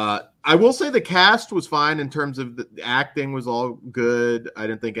 I will say the cast was fine in terms of the acting was all good. I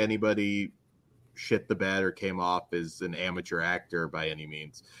didn't think anybody shit the bed or came off as an amateur actor by any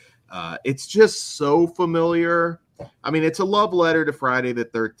means. It's just so familiar. I mean, it's a love letter to Friday the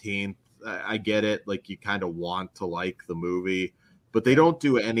 13th. I get it. Like, you kind of want to like the movie, but they don't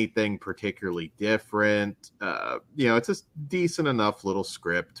do anything particularly different. It's a decent enough little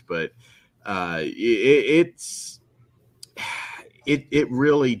script, but it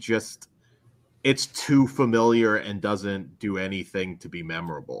really just, it's too familiar and doesn't do anything to be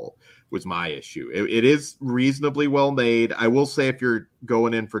memorable, was my issue. It is reasonably well made. I will say, if you're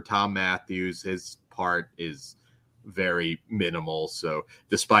going in for Thom Matthews, his part is very minimal. So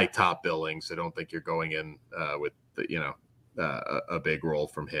despite top billings, I don't think you're going in with a big role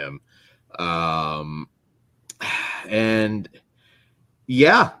from him. It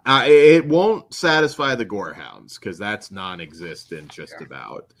won't satisfy the gore hounds, because that's non-existent just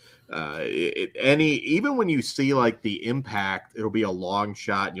about. Even when you see like the impact, it'll be a long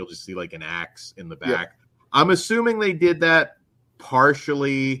shot and you'll just see like an axe in the back. Yeah. I'm assuming they did that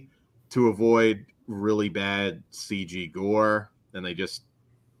partially to avoid really bad CG gore, and they just,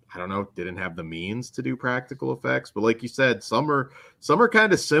 I don't know, didn't have the means to do practical effects. But like you said, some are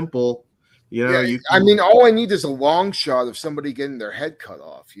kind of simple. All I need is a long shot of somebody getting their head cut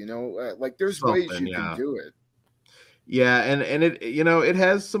off. Like, there's ways you can do it. Yeah, and it, it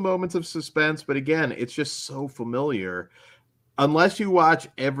has some moments of suspense, but again, it's just so familiar. Unless you watch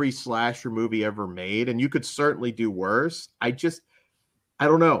every slasher movie ever made, and you could certainly do worse. I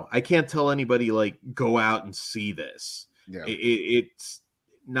don't know. I can't tell anybody, like, go out and see this. Yeah. It's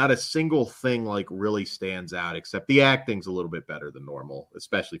not a single thing like really stands out, except the acting's a little bit better than normal,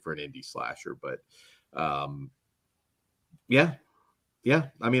 especially for an indie slasher. But yeah.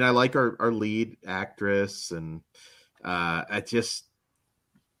 I mean, I like our lead actress, and I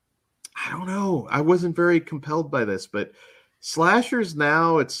don't know. I wasn't very compelled by this, but slashers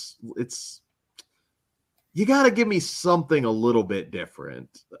now, it's you got to give me something a little bit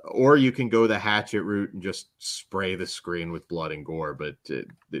different, or you can go the hatchet route and just spray the screen with blood and gore, but it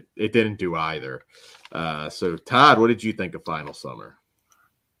didn't do either. So Todd, what did you think of Final Summer?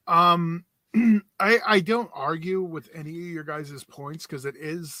 I don't argue with any of your guys' points, because it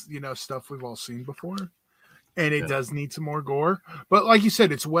is, stuff we've all seen before, and it does need some more gore. But like you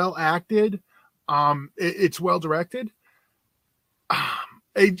said, it's well acted. It's well directed.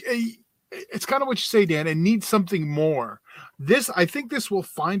 It's kind of what you say, Dan. It needs something more. I think this will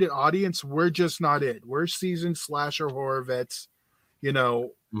find an audience. We're just not it. We're seasoned slasher horror vets.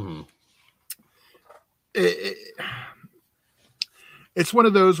 Mm-hmm. It's one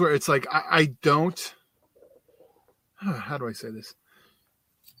of those where it's like, I don't. How do I say this?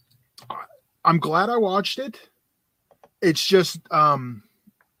 I'm glad I watched it. It's just, I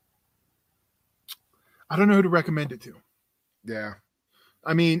don't know who to recommend it to. Yeah.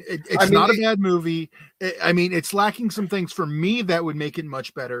 I mean, it's not a bad movie. It's lacking some things for me that would make it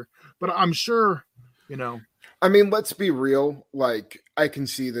much better, but I'm sure, I mean, let's be real. Like, I can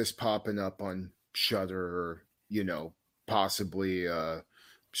see this popping up on Shudder or, possibly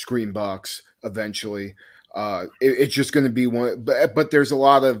Screenbox eventually. It's just going to be one, but there's a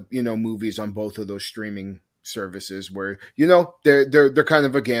lot of, movies on both of those streaming services where, they're kind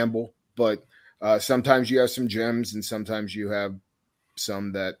of a gamble, but sometimes you have some gems and sometimes you have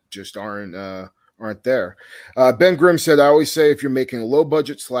some that just aren't there. Ben Grimm said, I always say, if you're making a low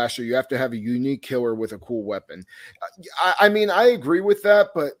budget slasher, you have to have a unique killer with a cool weapon. I mean, I agree with that,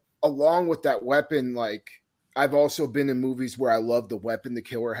 but along with that weapon, like, I've also been in movies where I love the weapon the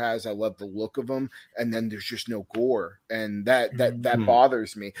killer has. I love the look of them, and then there's just no gore, and that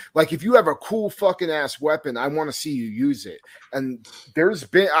bothers me. Like, if you have a cool fucking ass weapon, I want to see you use it. And there's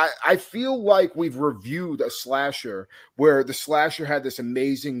been, I feel like we've reviewed a slasher where the slasher had this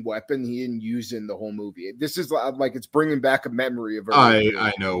amazing weapon he didn't use in the whole movie. This is like, it's bringing back a memory of.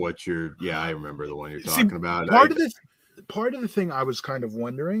 I know what I remember the one you're talking about. Part of the thing I was kind of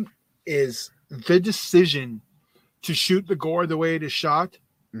wondering is the decision to shoot the gore the way it is shot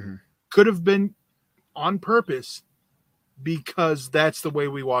could have been on purpose, because that's the way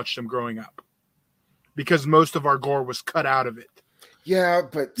we watched them growing up, because most of our gore was cut out of it. Yeah,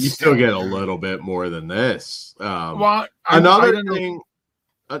 but you still get a little bit more than this. Another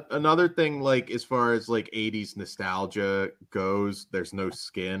thing, like, as far as like 80s nostalgia goes, there's no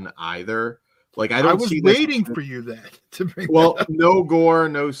skin either. Like, I was waiting for you to bring no gore,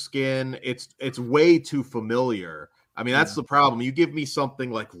 no skin. It's way too familiar. I mean, that's the problem. You give me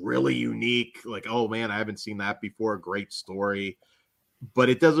something like really unique, like, oh man, I haven't seen that before. Great story, but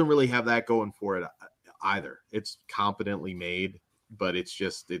it doesn't really have that going for it either. It's competently made, but it's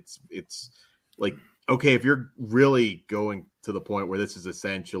like, okay, if you're really going to the point where this is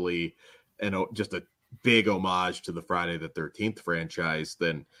essentially just a big homage to the Friday the 13th franchise,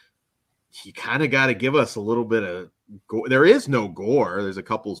 then you kind of got to give us a little bit of gore. There is no gore. There's a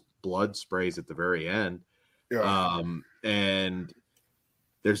couple blood sprays at the very end. Yeah. And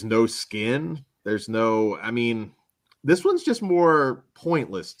there's no skin. There's no, I mean, this one's just more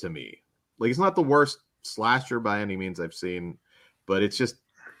pointless to me. Like, it's not the worst slasher by any means I've seen, but it's just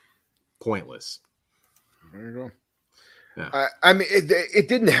pointless. There you go. Yeah. I mean, it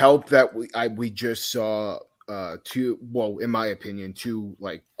didn't help that we just saw two, well, in my opinion, two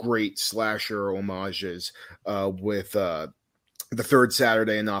like great slasher homages with the Third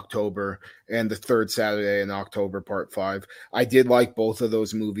Saturday in October and the Third Saturday in October Part 5. I did like both of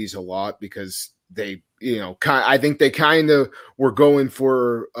those movies a lot because they, I think they kind of were going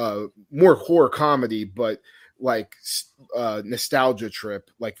for more horror comedy, but like nostalgia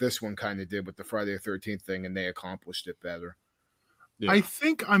trip, like this one kind of did with the Friday the 13th thing, and they accomplished it better. Yeah. I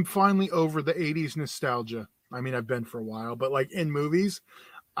think I'm finally over the 80s nostalgia. I mean, I've been for a while, but like in movies,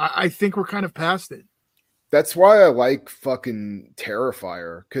 I think we're kind of past it. That's why I like fucking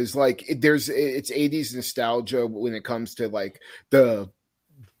Terrifier, because like it's 80s nostalgia when it comes to like the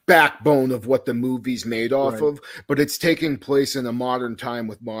backbone of what the movie's made off of, but it's taking place in a modern time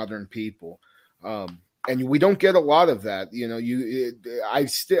with modern people, and we don't get a lot of that.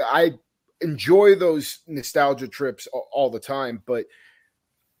 I enjoy those nostalgia trips all the time, but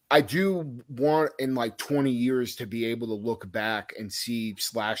I do want in like 20 years to be able to look back and see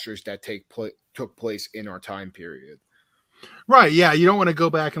slashers that took place in our time period. Right. Yeah. You don't want to go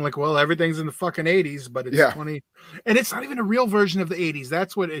back and like, well, everything's in the fucking 80s, but it's 20. And it's not even a real version of the 80s.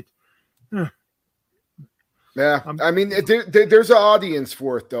 That's what it. Yeah. I mean, there's an audience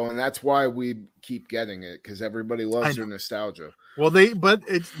for it, though. And that's why we keep getting it, because everybody loves their nostalgia. Well, but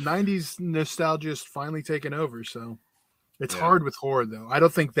it's 90s nostalgia is finally taken over. So. It's hard with horror, though. I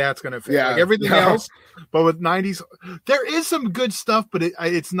don't think that's going to fit. Like everything else, but with 90s, there is some good stuff, but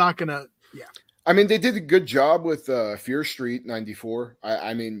it's not going to, I mean, they did a good job with Fear Street 94.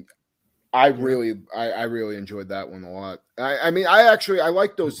 I mean, I really enjoyed that one a lot. I mean, I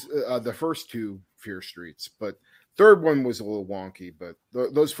like those, the first two Fear Streets, but third one was a little wonky, but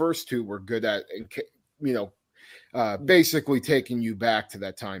those first two were good at, basically taking you back to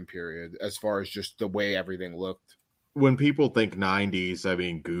that time period as far as just the way everything looked. When people think 90s, I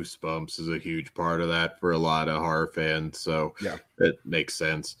mean, Goosebumps is a huge part of that for a lot of horror fans. So it makes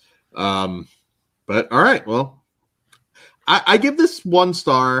sense. But all right, well, I give this 1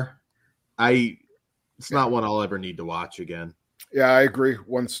 star. It's not one I'll ever need to watch again. Yeah, I agree.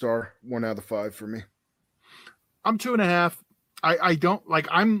 1 star, 1 out of 5 for me. I'm 2.5. I don't like,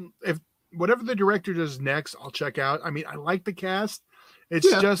 if whatever the director does next, I'll check out. I mean, I like the cast. It's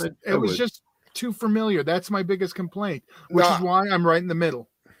it was just too familiar. That's my biggest complaint, which is why I'm right in the middle.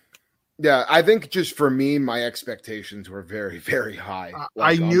 Yeah, I think just for me, my expectations were very, very high.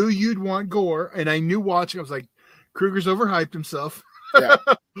 I knew you'd want gore, and I knew watching, I was like, Kruger's overhyped himself. Yeah.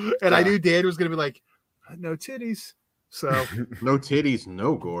 And I knew Dad was going to be like, no titties. So no titties,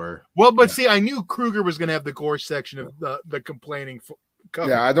 no gore. Well, but see, I knew Kruger was going to have the gore section of the complaining cover.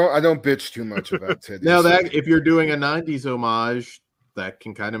 Yeah, I don't bitch too much about titties. Now that if you're doing a 90s homage, that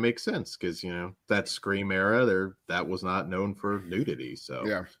can kind of make sense because that Scream era that was not known for nudity.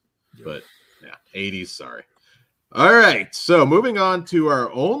 So but 80s, sorry. All right, so moving on to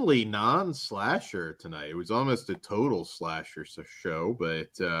our only non-slasher tonight. It was almost a total slasher show,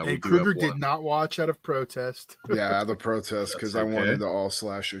 but Kruger did not watch out of protest. Yeah, out of protest because I wanted the all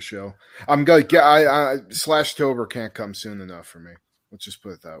slasher show. I'm gonna get Slashtober can't come soon enough for me. Let's just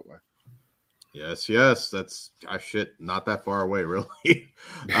put it that way. Yes, that's not that far away, really.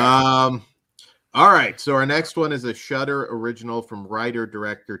 All right, so our next one is a Shudder original from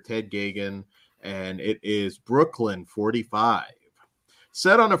writer-director Ted Geoghegan, and it is Brooklyn 45.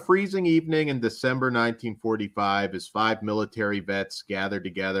 Set on a freezing evening in December 1945 as 5 military vets gather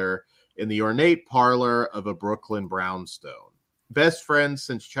together in the ornate parlor of a Brooklyn brownstone. Best friends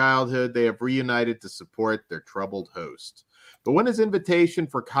since childhood, they have reunited to support their troubled host. But when his invitation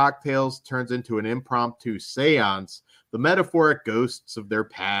for cocktails turns into an impromptu seance, the metaphoric ghosts of their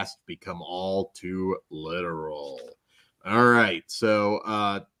past become all too literal. All right, so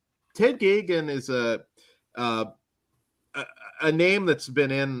Ted Geoghegan is a name that's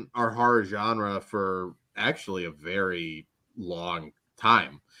been in our horror genre for actually a very long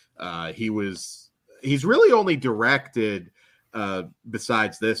time. He's really only directed,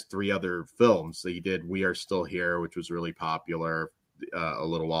 besides this, 3 other films. So he did We Are Still Here, which was really popular a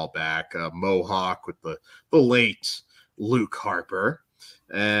little while back. Mohawk with the late Luke Harper.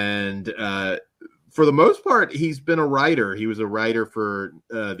 And for the most part, he's been a writer. He was a writer for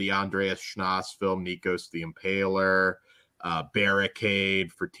the Andreas Schnaas film Nikos the Impaler.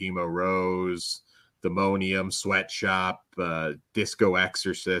 Barricade for Timo Rose, Demonium, Sweatshop, Disco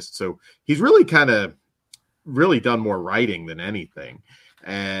Exorcist. So he's really done more writing than anything.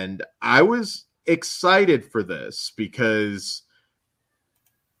 And I was excited for this because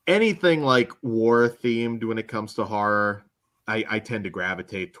anything like war themed when it comes to horror, I tend to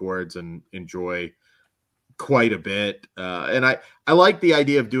gravitate towards and enjoy quite a bit. And I like the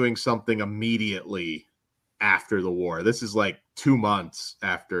idea of doing something immediately after the war. This is like 2 months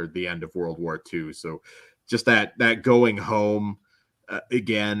after the end of World War II. So just that going home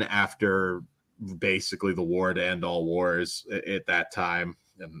again after basically the war to end all wars at that time,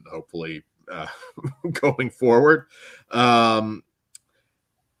 and hopefully going forward.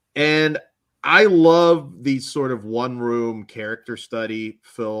 And I love these sort of one-room character study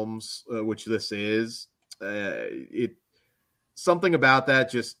films, which this is. Something about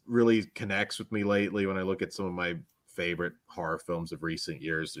that just really connects with me lately when I look at some of my favorite horror films of recent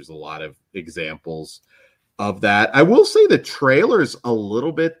years. There's a lot of examples of that. I will say the trailer's a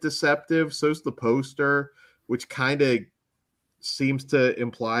little bit deceptive. So's the poster, which kind of seems to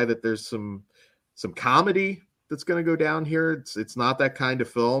imply that there's some comedy that's going to go down here. It's not that kind of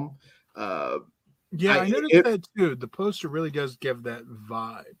film. I noticed that too. The poster really does give that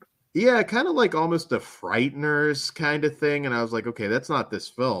vibe. Yeah, kind of like almost a Frighteners kind of thing. And I was like, okay, that's not this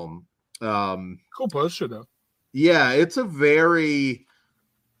film. Cool poster though. Yeah, it's a very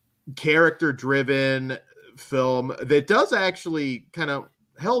character-driven film that does actually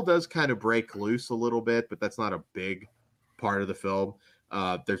hell does kind of break loose a little bit, but that's not a big part of the film.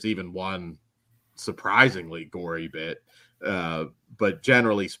 There's even one surprisingly gory bit. But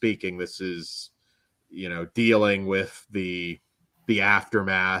generally speaking, this is, dealing with the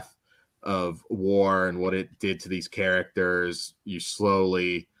aftermath of war and what it did to these characters. You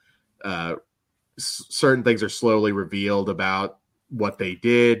slowly, certain things are slowly revealed about what they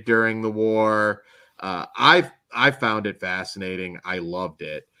did during the war. I found it fascinating. I loved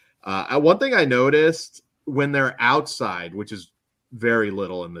it. One thing I noticed when they're outside, which is very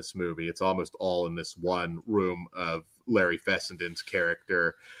little in this movie, it's almost all in this one room of Larry Fessenden's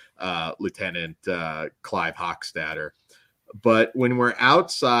character, Lieutenant Clive Hochstadter. But when we're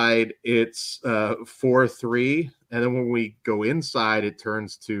outside, it's 4:3, and then when we go inside, it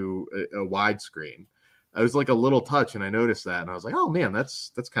turns to a widescreen. I was like a little touch, and I noticed that, and I was like, "Oh man,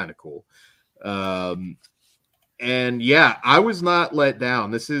 that's kind of cool." And yeah, I was not let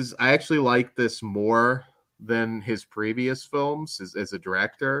down. I actually like this more than his previous films as a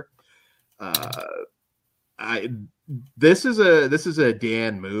director. This is a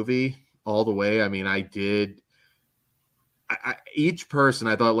Dan movie all the way. I mean, each person,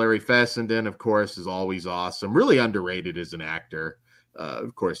 I thought Larry Fessenden, of course, is always awesome. Really underrated as an actor.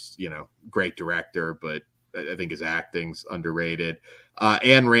 Of course, great director, but I think his acting's underrated.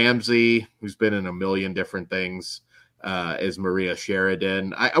 Anne Ramsey, who's been in a million different things, as Maria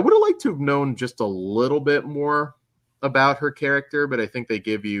Sheridan. I would have liked to have known just a little bit more about her character, but I think they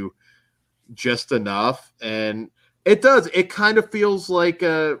give you just enough. And it kind of feels like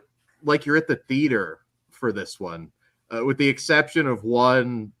you're at the theater for this one. With the exception of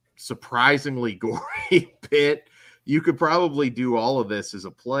one surprisingly gory bit, you could probably do all of this as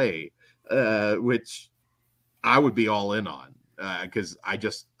a play, which I would be all in on, because I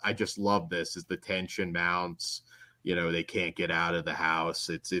just love this as the tension mounts. They can't get out of the house.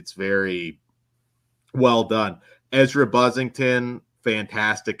 It's very well done. Ezra Buzzington,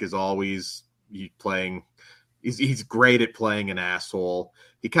 fantastic as always. He's great at playing an asshole.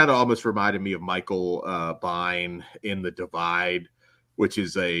 He kind of almost reminded me of Michael Biehn in The Divide, which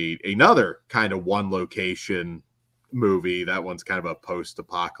is another kind of one location movie. That one's kind of a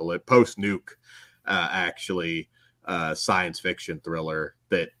post-apocalypse, post-nuke, actually, science fiction thriller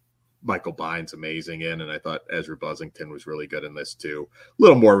that Michael Biehn's amazing in, and I thought Ezra Buzzington was really good in this too. A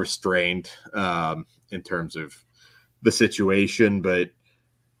little more restrained in terms of the situation, but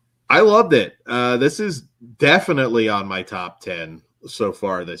I loved it. This is definitely on my top 10 so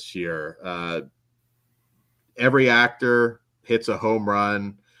far this year. Every actor hits a home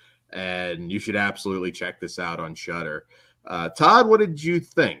run, and you should absolutely check this out on Shudder. Todd, what did you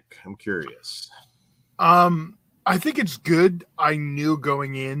think? I'm curious. I think it's good. I knew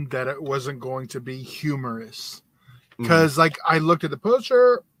going in that it wasn't going to be humorous because, I looked at the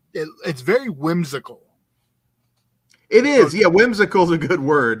poster. It's very whimsical. It is, yeah. Whimsical is a good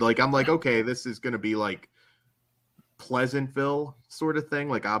word. I'm like, okay, this is going to be like Pleasantville sort of thing.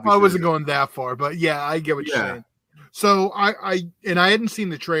 Obviously, I wasn't going that far, but yeah, I get what you're saying. So I hadn't seen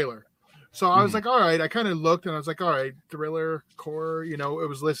the trailer, So I was like, all right. I kind of looked and I was like, all right, thriller, horror, it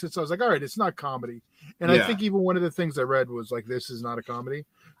was listed. So I was like, all right, it's not comedy. And I think even one of the things I read was like, this is not a comedy.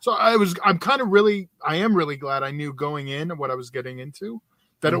 So I am really glad I knew going in what I was getting into,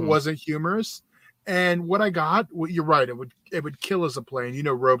 that it wasn't humorous. And what I got, you're right, it would kill as a play.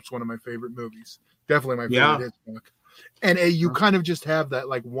 And Rope's one of my favorite movies. Definitely my favorite hit book. And you kind of just have that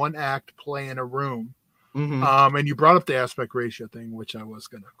like one act play in a room. And you brought up the aspect ratio thing, which I was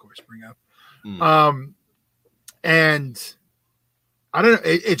going to, of course, bring up. And I don't know.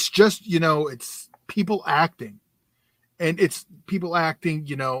 It's just, it's people acting. And it's people acting,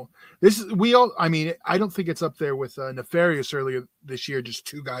 I don't think it's up there with Nefarious earlier this year, just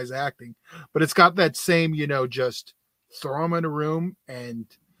two guys acting. But it's got that same, just throw them in a room and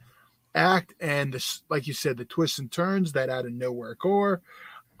act. And this, like you said, the twists and turns, that out of nowhere gore.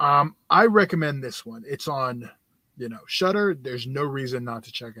 I recommend this one. It's on, Shudder. There's no reason not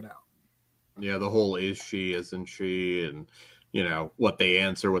to check it out. Yeah, the whole is she, isn't she, and what they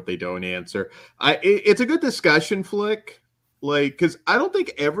answer, what they don't answer. It's a good discussion flick, like, because I don't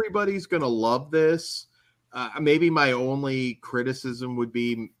think everybody's gonna love this. Maybe my only criticism would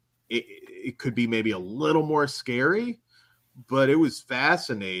be it could be maybe a little more scary, but it was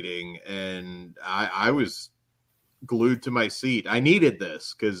fascinating, and I was glued to my seat. I needed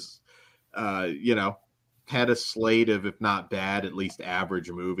this because, had a slate of, if not bad, at least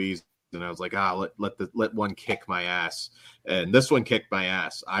average movies. And I was like, let one kick my ass. And this one kicked my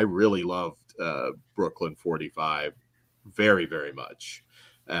ass. I really loved Brooklyn 45 very, very much.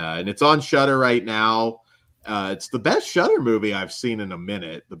 And it's on Shudder right now. It's the best Shudder movie I've seen in a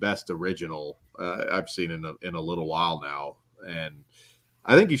minute. The best original I've seen in a little while now. And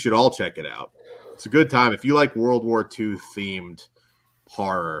I think you should all check it out. It's a good time. If you like World War II themed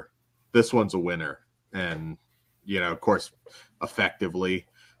horror, this one's a winner. And, of course, effectively,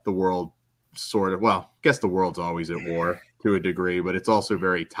 the world I guess the world's always at war to a degree, but it's also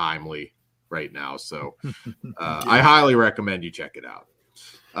very timely right now. So I highly recommend you check it out.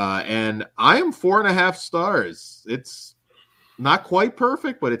 And I am 4.5 stars. It's not quite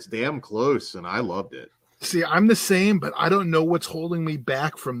perfect, but it's damn close. And I loved it. See, I'm the same, but I don't know what's holding me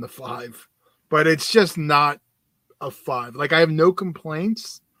back from the 5. But it's just not a 5. Like, I have no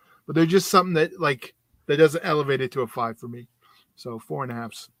complaints, but they're just something that doesn't elevate it to a 5 for me. So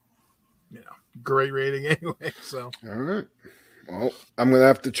 4.5's, great rating anyway. So all right. Well, I'm gonna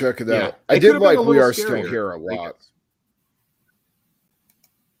have to check it out. I did like We Are Still Here a lot.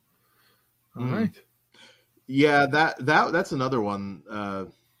 All right. Yeah, that's another one.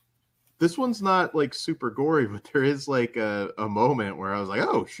 This one's not like super gory, but there is like a moment where I was like,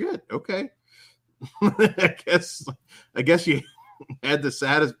 oh shit, okay. I guess you had to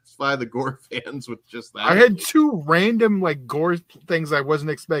satisfy the gore fans with just that. I had 2 random like gore things I wasn't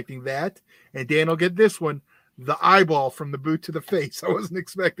expecting that, and Dan will get this one: the eyeball from the boot to the face. I wasn't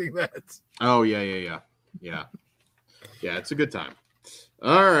expecting that. Oh yeah. It's a good time.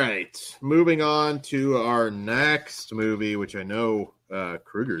 All right, moving on to our next movie, which I know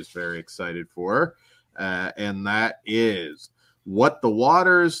Kruger's very excited for, and that is What the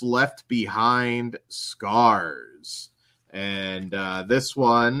Waters Left Behind: Scars. And this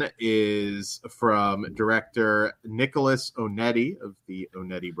one is from director Nicolas Onetti of the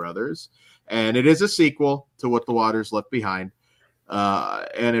Onetti brothers. And it is a sequel to What the Waters Left Behind.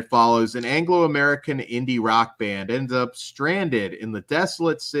 And it follows an Anglo-American indie rock band ends up stranded in the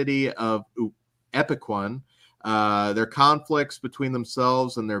desolate city of Epiquan. Their conflicts between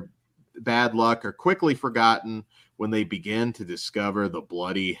themselves and their bad luck are quickly forgotten when they begin to discover the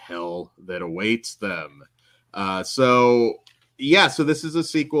bloody hell that awaits them. So this is a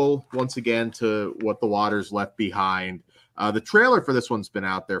sequel once again to What the Waters Left Behind. The trailer for this one's been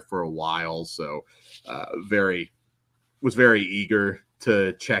out there for a while, so was very eager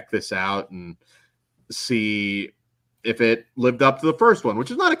to check this out and see if it lived up to the first one, which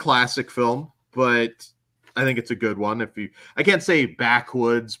is not a classic film, but I think it's a good one. I can't say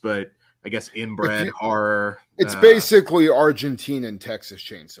backwoods, but I guess inbred horror. It's basically Argentine and Texas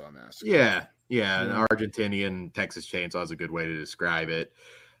Chainsaw Massacre. Yeah, an Argentinian Texas Chainsaw is a good way to describe it.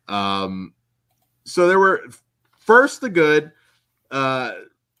 So there were first the good,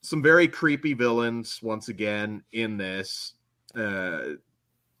 some very creepy villains once again in this. Everybody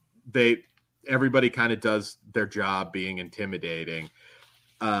kind of does their job being intimidating.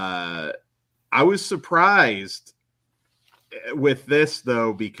 I was surprised with this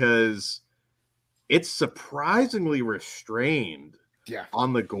though because it's surprisingly restrained. Yeah.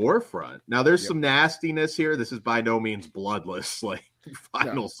 On the gore front. Now there's some nastiness here. This is by no means bloodless like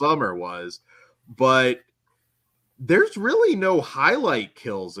Final Summer was, but There's really no highlight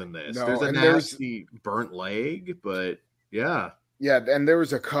kills in this. No, There's a and nasty burnt leg, but yeah. Yeah, and there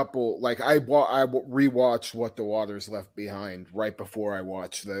was a couple, like I rewatched What the Waters Left Behind right before I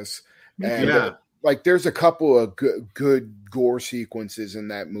watched this. And Yeah. like there's a couple of good gore sequences in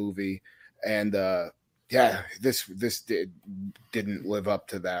that movie. And this didn't live up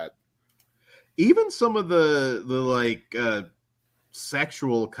to that. Even some of the like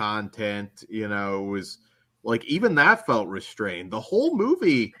sexual content, was like, even that felt restrained. The whole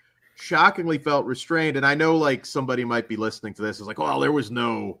movie shockingly felt restrained. And I know like somebody might be listening to this is like, oh, there was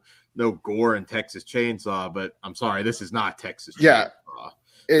no gore in Texas Chainsaw, but I'm sorry, this is not Texas Chainsaw.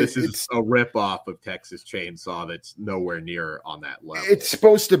 This is a ripoff of Texas Chainsaw that's nowhere near on that level. It's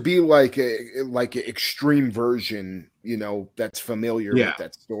supposed to be like an extreme version, that's familiar with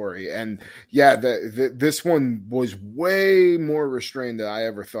that story. And yeah, this one was way more restrained than I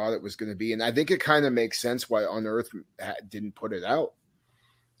ever thought it was going to be. And I think it kind of makes sense why Unearthed didn't put it out.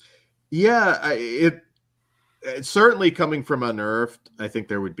 Yeah, it certainly coming from Unearthed, I think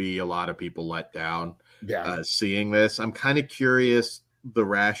there would be a lot of people let down seeing this. I'm kind of curious the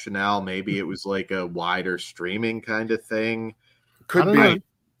rationale. Maybe it was like a wider streaming kind of thing. Could be.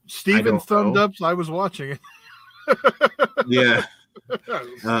 Steven thumbed up, so I was watching it. Yeah.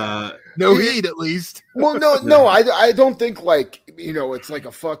 No heat, at least. Well, no, I don't think like it's like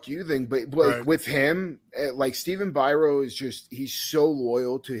a fuck you thing, but like right. With him, like Stephen Biro is he's so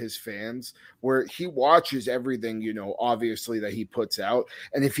loyal to his fans, where he watches everything obviously that he puts out,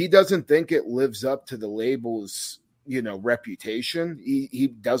 and if he doesn't think it lives up to the label's reputation, he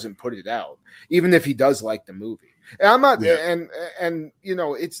doesn't put it out, even if he does like the movie. And I'm not, and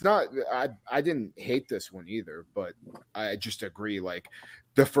it's not. I didn't hate this one either, but I just agree. Like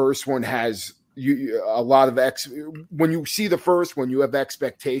the first one has a lot of when you see the first one, you have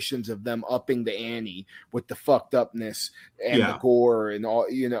expectations of them upping the ante with the fucked upness and the gore and all,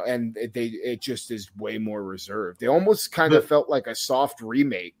 and it just is way more reserved. They almost kind of felt like a soft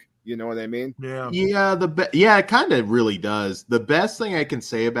remake. You know what I mean? Yeah. Yeah, it kind of really does. The best thing I can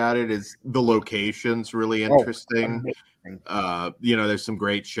say about it is the location's really interesting. There's some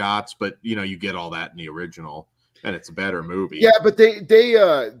great shots, but you get all that in the original, and it's a better movie. Yeah, but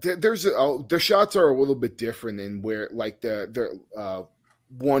the shots are a little bit different in where like the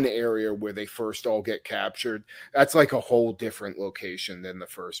one area where they first all get captured. That's like a whole different location than the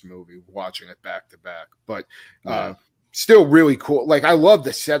first movie. Watching it back to back, but. Still really cool. Like I love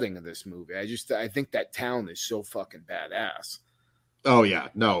the setting of this movie. I think that town is so fucking badass. Oh yeah,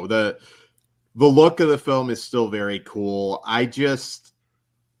 no, the look of the film is still very cool.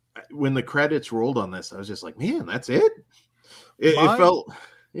 When the credits rolled on this, I was just like, man, that's it. It felt,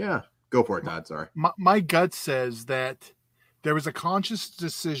 Go for it, Todd. Sorry. My gut says that there was a conscious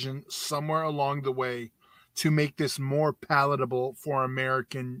decision somewhere along the way to make this more palatable for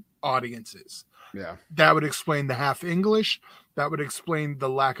American audiences. Yeah, that would explain the half English. That would explain the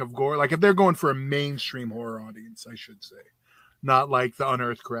lack of gore. Like if they're going for a mainstream horror audience, I should say, not like the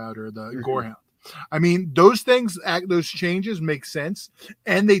Unearthed crowd or the Gorehound. I mean, those things, those changes make sense,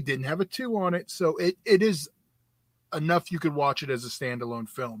 and they didn't have a 2 on it, so it is enough you could watch it as a standalone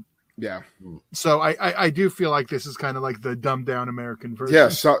film. Yeah. So I do feel like this is kind of like the dumbed down American version. Yeah,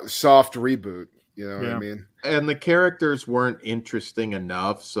 soft reboot. You know what I mean? And the characters weren't interesting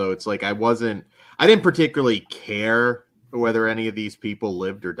enough, so it's like I didn't particularly care whether any of these people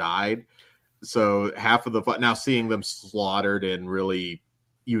lived or died. So half of the fun, now seeing them slaughtered in really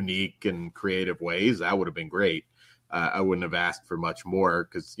unique and creative ways, that would have been great. I wouldn't have asked for much more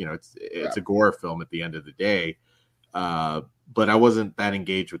because it's a gore film at the end of the day. But I wasn't that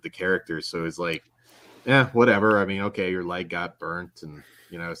engaged with the characters, so it's like, whatever. I mean, okay, your leg got burnt, and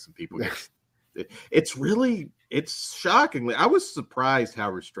some people get. It's shockingly. I was surprised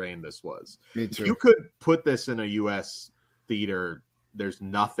how restrained this was. Me too. If you could put this in a U.S. theater, there's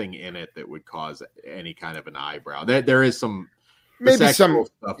nothing in it that would cause any kind of an eyebrow. There is some maybe some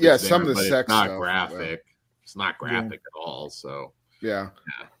stuff. Some of the sex it's not stuff, graphic. It's not graphic at all. So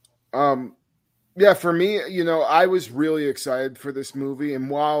for me, I was really excited for this movie, and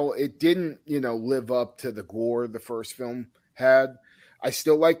while it didn't, live up to the gore the first film had, I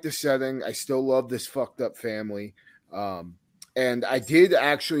still like the setting. I still love this fucked up family. And I did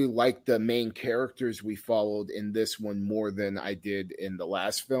actually like the main characters we followed in this one more than I did in the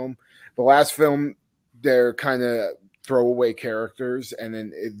last film. The last film, they're kind of throwaway characters. And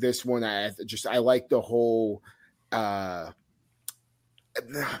then this one, I like the whole, like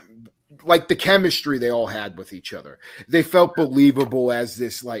the chemistry they all had with each other. They felt believable as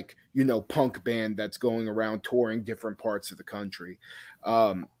this punk band that's going around touring different parts of the country.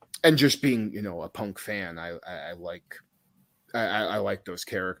 and just being, a punk fan, I like those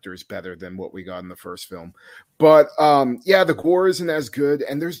characters better than what we got in the first film. But the gore isn't as good.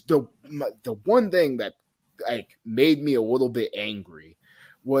 And there's the one thing that made me a little bit angry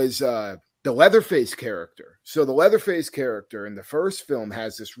was the Leatherface character. So the Leatherface character in the first film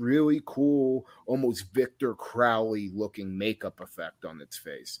has this really cool, almost Victor Crowley looking makeup effect on its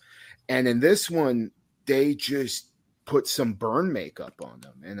face. And in this one, they just put some burn makeup on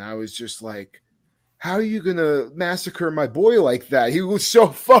him. And I was just like, how are you going to massacre my boy like that? He was so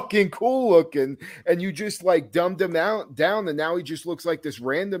fucking cool looking, and you just dumbed him down, and now he just looks like this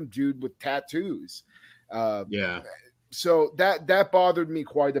random dude with tattoos. So that bothered me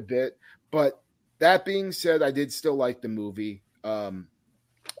quite a bit. But that being said, I did still like the movie.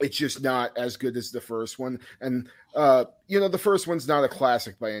 It's just not as good as the first one. And, the first one's not a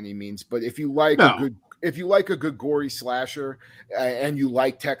classic by any means, but if you like a good gory slasher and you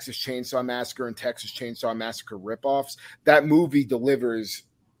like Texas Chainsaw Massacre and Texas Chainsaw Massacre ripoffs, that movie delivers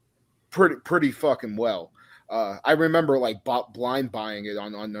pretty fucking well. I remember blind buying it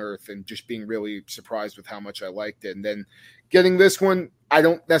on Earth and just being really surprised with how much I liked it. And then getting this one, I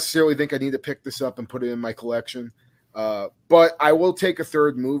don't necessarily think I need to pick this up and put it in my collection. But I will take a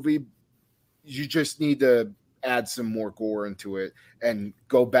third movie. You just need to add some more gore into it and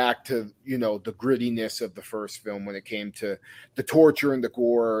go back to, the grittiness of the first film when it came to the torture and the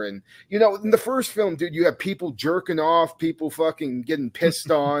gore. And, in the first film, dude, you have people jerking off, people fucking getting pissed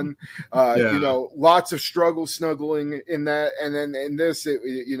on, lots of struggle snuggling in that. And then in this,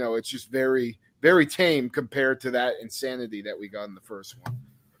 it's just very, very tame compared to that insanity that we got in the first one.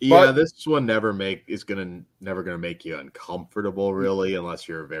 Yeah, but this one never gonna make you uncomfortable, really, unless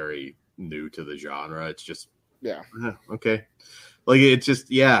you're very new to the genre. It's just okay. It's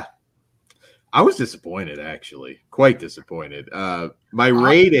just I was disappointed, actually, quite disappointed. My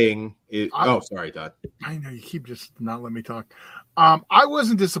rating is. Sorry, Todd. I know you keep just not letting me talk. I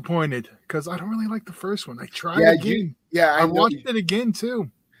wasn't disappointed because I don't really like the first one. I tried again. I watched it again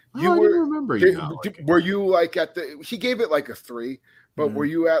too. I didn't remember you. Were you at the? He gave it a 3. But were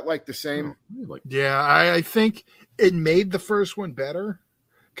you at the same? I think it made the first one better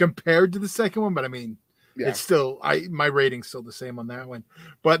compared to the second one. But I mean, it's still my rating's still the same on that one.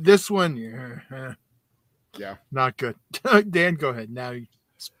 But this one, not good. Dan, go ahead now. Rate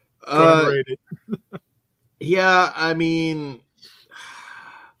it. I mean,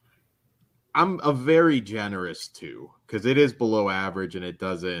 I'm a very generous 2 because it is below average and it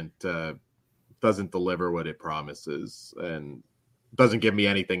doesn't deliver what it promises and doesn't give me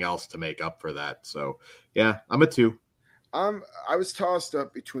anything else to make up for that. So I'm a 2. I was tossed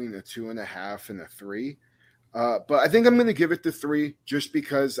up between a 2.5 and a 3. But I think I'm going to give it the 3 just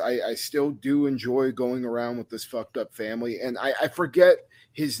because I still do enjoy going around with this fucked up family. And I forget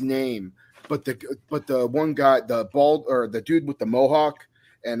his name, but the one guy, the bald or the dude with the mohawk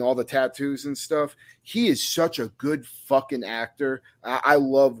and all the tattoos and stuff, he is such a good fucking actor. I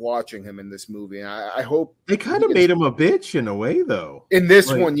love watching him in this movie. And I hope they kind of made him a bitch in a way, though. In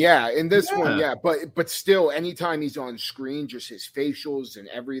this one, In this one, But still, anytime he's on screen, just his facials and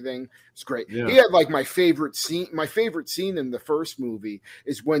everything, it's great. Yeah. He had my favorite scene. My favorite scene in the first movie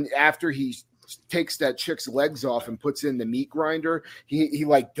is when after he takes that chick's legs off and puts in the meat grinder, he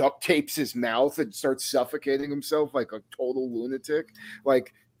duct tapes his mouth and starts suffocating himself like a total lunatic.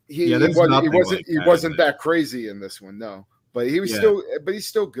 He wasn't that crazy in this one, no. But he was he's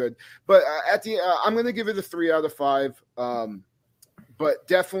still good. But at the I'm going to give it a 3 out of 5. But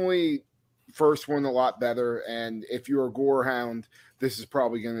definitely first one a lot better. And if you're a gore hound, this is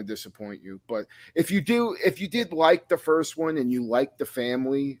probably going to disappoint you. But if you did like the first one and you like the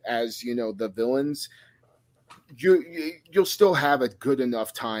family as the villains, you'll still have a good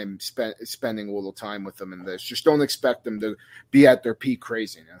enough time spending a little time with them in this. Just don't expect them to be at their peak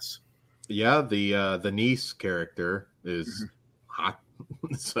craziness. Yeah, the niece character is hot,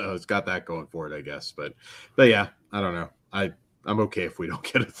 so it's got that going for it, I guess. But yeah, I don't know. I'm okay if we don't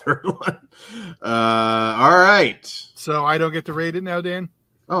get a third one. All right. So I don't get to rate it now, Dan?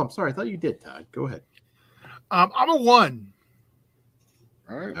 Oh, I'm sorry. I thought you did, Todd. Go ahead. I'm a 1.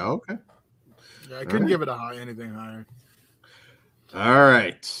 All right. Oh, okay. Yeah, I couldn't give it anything higher. All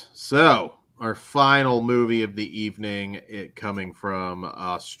right. So our final movie of the evening, coming from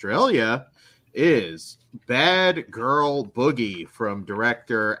Australia, is Bad Girl Boogie from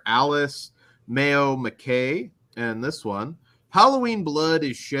director Alice Mayo McKay. And this one, Halloween blood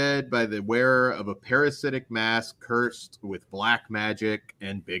is shed by the wearer of a parasitic mask cursed with black magic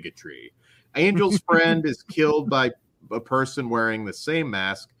and bigotry. Angel's friend is killed by a person wearing the same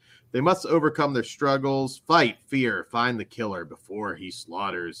mask. They must overcome their struggles, fight fear, find the killer before he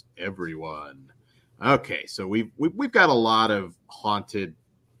slaughters everyone. Okay, so we've got a lot of haunted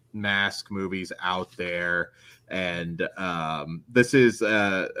mask movies out there, and this is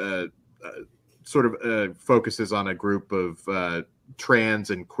sort of focuses on a group of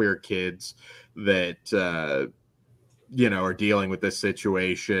trans and queer kids that are dealing with this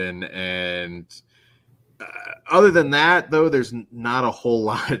situation. And other than that, though, there's not a whole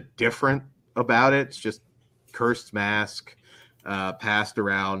lot different about it. It's just cursed mask passed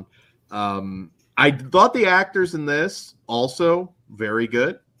around. I thought the actors in this also very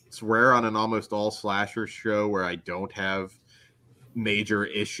good. It's rare on an almost all slasher show where I don't have major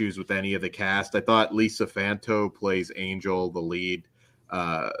issues with any of the cast. I thought Lisa Fanto plays Angel, the lead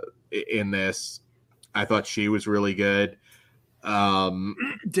in this. I thought she was really good.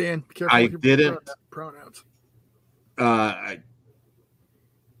 Dan, careful. I didn't. Pronouns.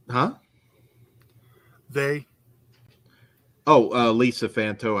 They. Oh, Lisa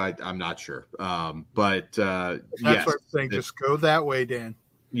Fanto. I'm not sure. But that's yes, what I'm saying. Just go that way, Dan.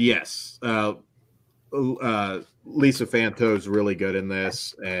 Yes. Lisa Fanto is really good in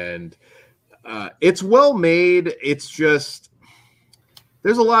this, and it's well made. It's just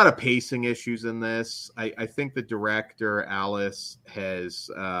there's a lot of pacing issues in this. I think the director Alice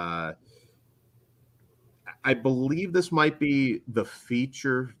has I believe this might be the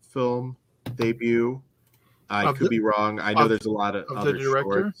feature film debut. I could be wrong. I know there's a lot of other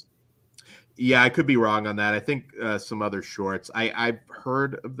shorts. Yeah, I could be wrong on that. I think some other shorts. I've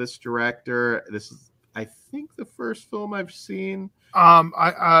heard of this director. This is, I think, the first film I've seen.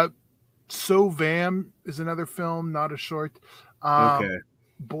 So Vam is another film, not a short. Okay.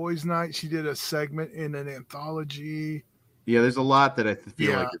 Boys Night. She did a segment in an anthology. Yeah, there's a lot that I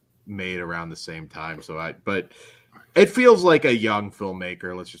feel like it's made around the same time. But it feels like a young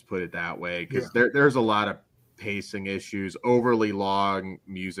filmmaker. Let's just put it that way, because there's a lot of pacing issues, overly long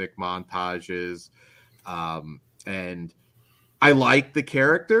music montages, and I like the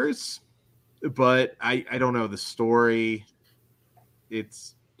characters, but I don't know the story. I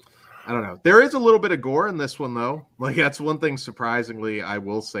don't know. There is a little bit of gore in this one, though. Like, that's one thing surprisingly I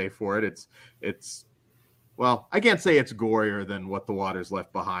will say for it. It's well, I can't say it's gorier than What the Waters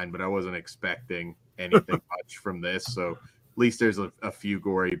Left Behind, but I wasn't expecting anything much from this. So at least there's a few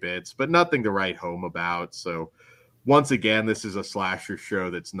gory bits, but nothing to write home about. So once again, this is a slasher show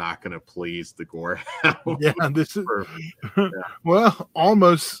that's not going to please the gore hound. Yeah, this is well,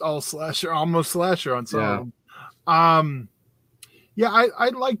 almost slasher on some of them. I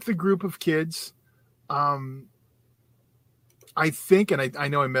like the group of kids. I think, and I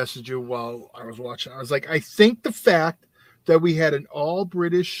know I messaged you while I was watching. I was like, I think the fact that we had an all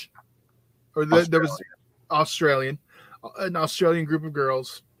British, or there was an Australian group of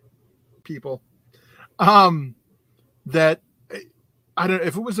people, that I don't know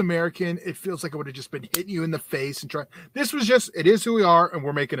if it was American, it feels like it would have just been hitting you in the face and trying. This was just, it is who we are, and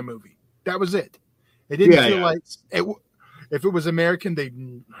we're making a movie. That was it. It didn't feel like it. If it was American,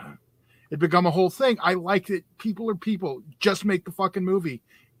 it'd become a whole thing. I liked it. People are people. Just make the fucking movie,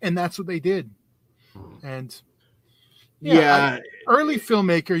 and that's what they did. And early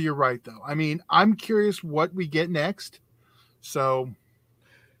filmmaker. You're right, though. I mean, I'm curious what we get next. So,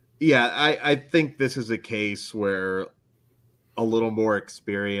 yeah, I think this is a case where a little more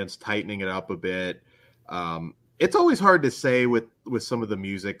experience, tightening it up a bit. It's always hard to say with some of the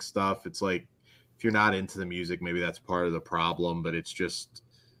music stuff. It's like, if you're not into the music, maybe that's part of the problem, but it's just,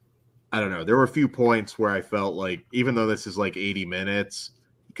 I don't know. There were a few points where I felt like, even though this is like 80 minutes,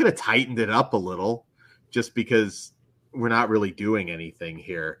 you could have tightened it up a little, just because we're not really doing anything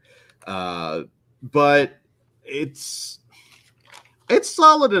here. But it's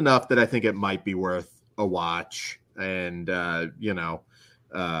solid enough that I think it might be worth a watch. And,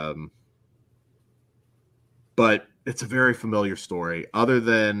 but it's a very familiar story, other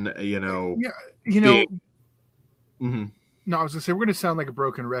than, Mm-hmm. No, I was gonna say, we're gonna sound like a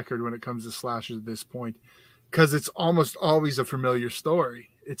broken record when it comes to slashers at this point, because it's almost always a familiar story.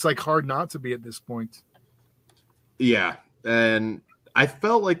 It's like hard not to be at this point. Yeah, and I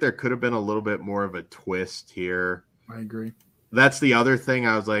felt like there could have been a little bit more of a twist here. I agree. That's the other thing.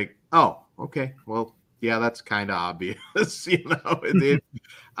 I was like, oh, okay, well, yeah, that's kind of obvious.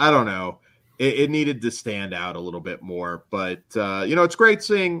 I don't know. It needed to stand out a little bit more, but it's great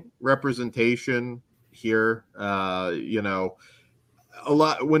seeing representation here. A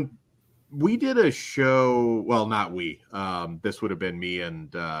lot when we did a show. Well, not we. This would have been me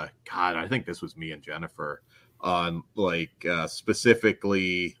and I think this was me and Jennifer on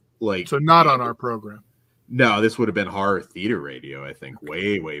specifically So not on our program. No, this would have been horror theater radio, I think,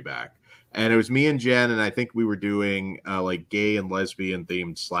 way back. And it was me and Jen, and I think we were doing like gay and lesbian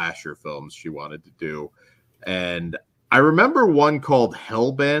themed slasher films she wanted to do. And I remember one called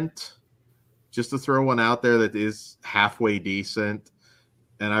Hellbent, just to throw one out there that is halfway decent.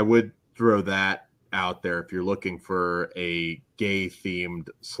 And I would throw that out there if you're looking for a gay themed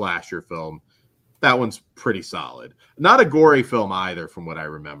slasher film. That one's pretty solid. Not a gory film either, from what I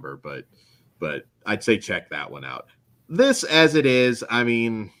remember, but I'd say check that one out. This, as it is, I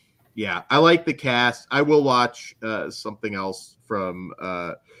mean, yeah, I like the cast. I will watch something else from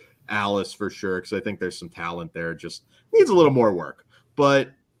Alice for sure, because I think there's some talent there. Just needs a little more work,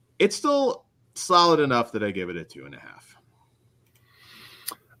 but it's still solid enough that I give it a 2.5.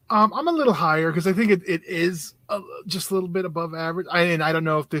 I'm a little higher because I think it is just a little bit above average. I don't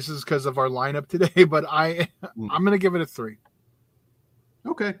know if this is because of our lineup today, but I'm going to give it a 3.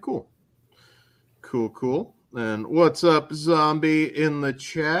 Okay, cool. And what's up, Zombie, in the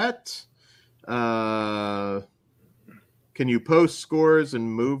chat? Can you post scores and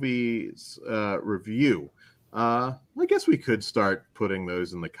movies review? I guess we could start putting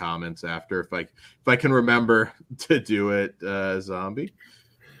those in the comments after if I can remember to do it, Zombie.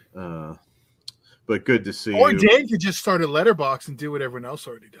 But good to see you. Or Dan could just start a letterbox and do what everyone else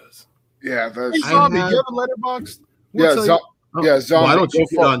already does. Yeah, hey, Zombie, do you have a letterbox? Zombie. Why don't you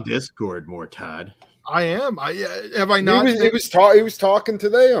get on Discord more, Todd? I am. Have I not? He was talking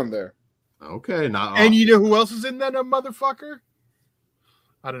today on there. Okay, not. And you know who else is in that motherfucker?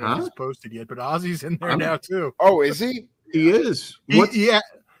 I don't know if he's posted yet, but Ozzy's in there now too. Oh, is he? He is. He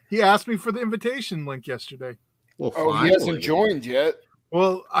asked me for the invitation link yesterday. Well, he hasn't joined yet.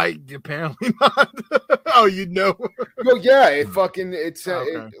 Well, I apparently not. Oh, you know. Well, yeah, it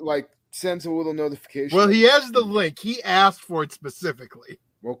like sends a little notification. Well, he has the link. He asked for it specifically.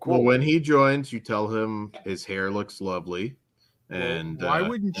 Well, cool. Well, when he joins, you tell him his hair looks lovely. And why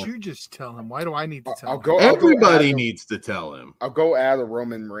wouldn't you just tell him? Why do I need to tell him? Everybody needs to tell him. I'll go add a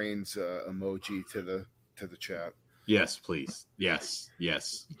Roman Reigns emoji to the chat. Yes, please. Yes.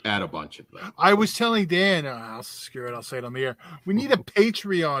 Add a bunch of them. I was telling Dan, I'll screw it. I'll say it on the air. We need a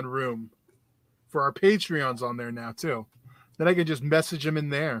Patreon room for our Patreons on there now too. Then I can just message them in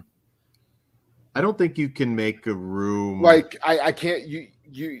there. I don't think you can make a room like I can't.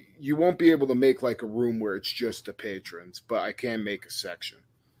 You won't be able to make like a room where it's just the patrons, but I can make a section.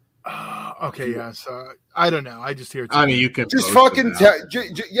 Okay, yeah. So I don't know. I just hear. I mean, you can just fucking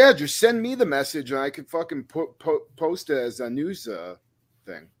just send me the message, and I can fucking post it as a news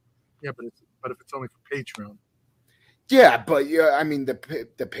thing. Yeah, but if it's only for Patreon. Yeah, but I mean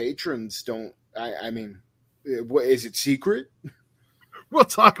the patrons don't. I mean, what is it secret? We'll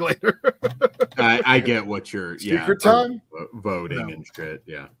talk later. I get what you're secret time voting and shit.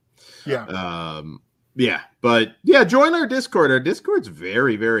 Yeah. Yeah. But yeah, join our Discord. Our Discord's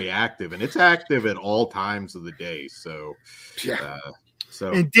very, very active, and it's active at all times of the day. So yeah.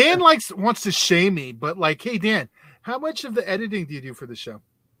 And Dan wants to shame me, but like, hey Dan, how much of the editing do you do for the show?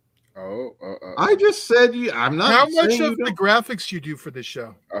 I just said I'm not. How much of the graphics you do for the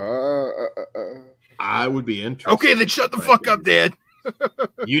show? I would be interested. Okay, then shut the fuck up, Dan.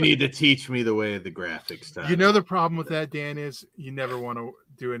 You need to teach me the way of the graphics time. You know the problem with that, Dan, is you never want to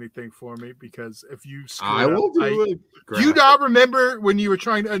do anything for me because if you screw I will up, do it. Do you not remember when you were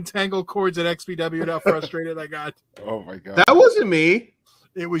trying to untangle cords at XPW and how frustrated I got? Oh my god. That wasn't me.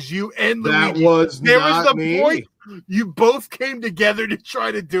 It was you and that Luigi. There was the me. Point you both came together to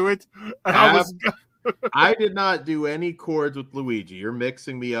try to do it. And I did not do any chords with Luigi. You're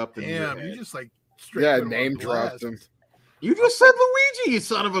mixing me up. Damn, you just like straight name dropped him. You just said Luigi, you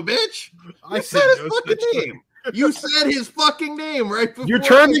son of a bitch. I said his fucking name. You said his fucking name right before. You're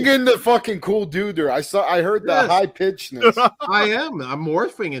turning into fucking Cool Duder. I heard the high pitchedness. I am. I'm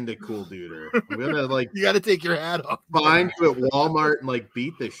morphing into Cool Duder. I'm gonna you got to take your hat off. Find you at Walmart and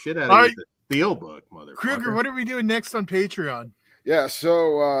beat the shit out of you with a steelbook, motherfucker. Kruger, what are we doing next on Patreon? Yeah,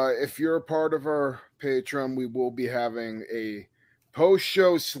 so if you're a part of our Patreon, we will be having a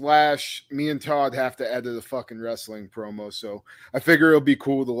post-show / me and Todd have to edit a fucking wrestling promo. So I figure it'll be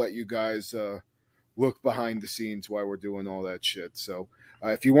cool to let you guys look behind the scenes while we're doing all that shit. So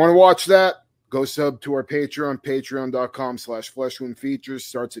if you want to watch that, go sub to our Patreon, patreon.com/fleshwoundfeatures.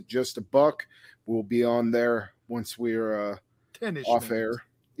 Starts at just $1. We'll be on there once we're off air.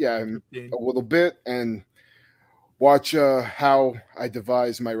 Yeah, in a little bit. And watch how I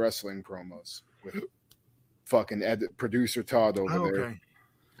devise my wrestling promos with fucking producer Todd over there.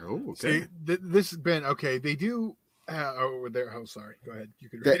 Oh, okay. See, this has been okay. They do Oh, sorry. Go ahead. You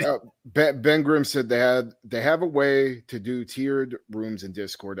could Ben Grimm said they have a way to do tiered rooms in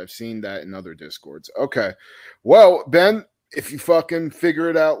Discord. I've seen that in other Discords. Okay. Well, Ben, if you fucking figure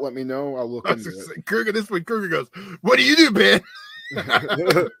it out, let me know. I'll look into it. Kruger goes, what do you do, Ben?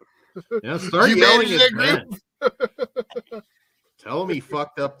 Yeah, start yelling at Ben. Tell him he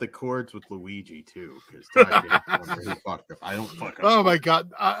fucked up the chords with Luigi too, because he fucked up. I don't fuck up. Oh my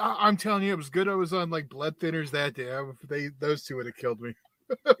god, I'm telling you, it was good. I was on like blood thinners that day. Those two would have killed me.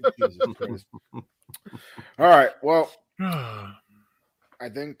 All right, well, I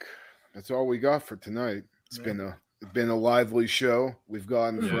think that's all we got for tonight. It's been a lively show. We've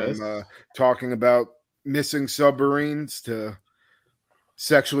gone from talking about missing submarines to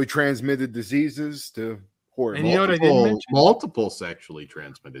sexually transmitted diseases to horror. And you know what I didn't mention? Multiple sexually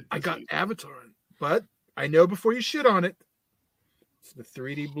transmitted diseases. I got Avatar, but I know before you shit on it, it's the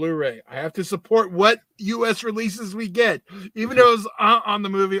 3D Blu-ray. I have to support what U.S. releases we get. Even though it was on the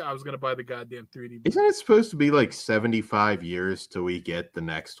movie, I was going to buy the goddamn 3D Blu-ray. Isn't it supposed to be like 75 years till we get the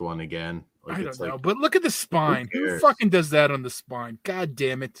next one again? Like, I don't know, but look at the spine. Who fucking does that on the spine? God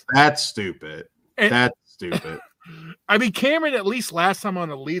damn it. That's stupid. That's stupid. I mean, Cameron, at least last time on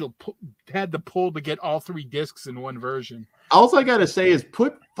Elite, had the pull to get all 3 discs in one version. All I got to say is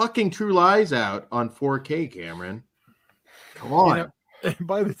put fucking True Lies out on 4K, Cameron. Come on. You know,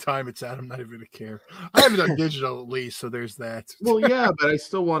 by the time it's out, I'm not even going to care. I have it on digital at least, so there's that. Well, yeah, but I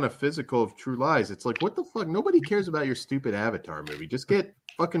still want a physical of True Lies. It's like, what the fuck? Nobody cares about your stupid Avatar movie. Just get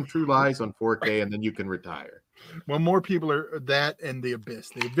fucking True Lies on 4K, and then you can retire. Well, more people are that and The Abyss.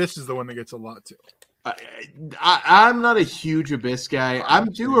 The Abyss is the one that gets a lot, too. I'm not a huge Abyss guy.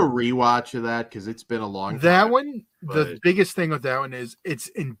 I'm due a rewatch of that because it's been a long time. That one, the biggest thing with that one is it's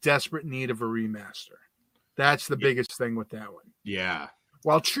in desperate need of a remaster. That's the biggest thing with that one. Yeah.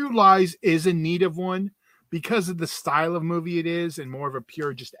 While True Lies is in need of one because of the style of movie it is and more of a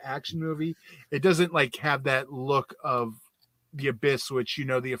pure just action movie, it doesn't like have that look of The Abyss, which you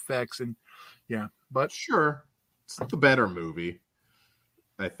know the effects and but sure, it's the better movie,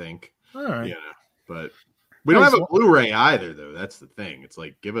 I think. All right. Yeah. But we don't have a Blu-ray either, though. That's the thing. It's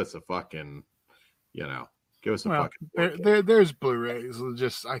like, give us a fucking, give us a fucking. There's Blu-rays.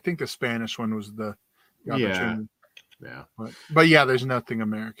 Just I think the Spanish one was the opportunity. Yeah. But yeah, there's nothing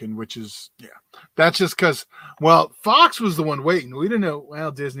American, which is That's just because Fox was the one waiting. We didn't know.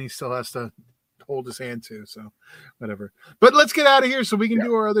 Well, Disney still has to hold his hand too, so whatever. But let's get out of here so we can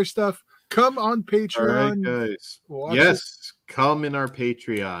do our other stuff. Come on Patreon. All right, guys. Yes, come in our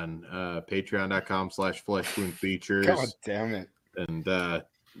Patreon. Patreon.com/fleshwoundfeatures. God damn it. And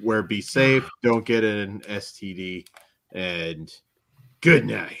where be safe, don't get an STD. And good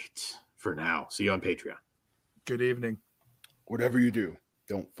night for now. See you on Patreon. Good evening. Whatever you do,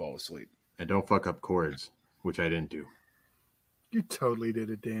 don't fall asleep. And don't fuck up chords, which I didn't do. You totally did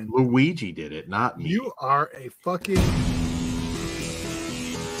it, Dan. Luigi did it, not me. You are a fucking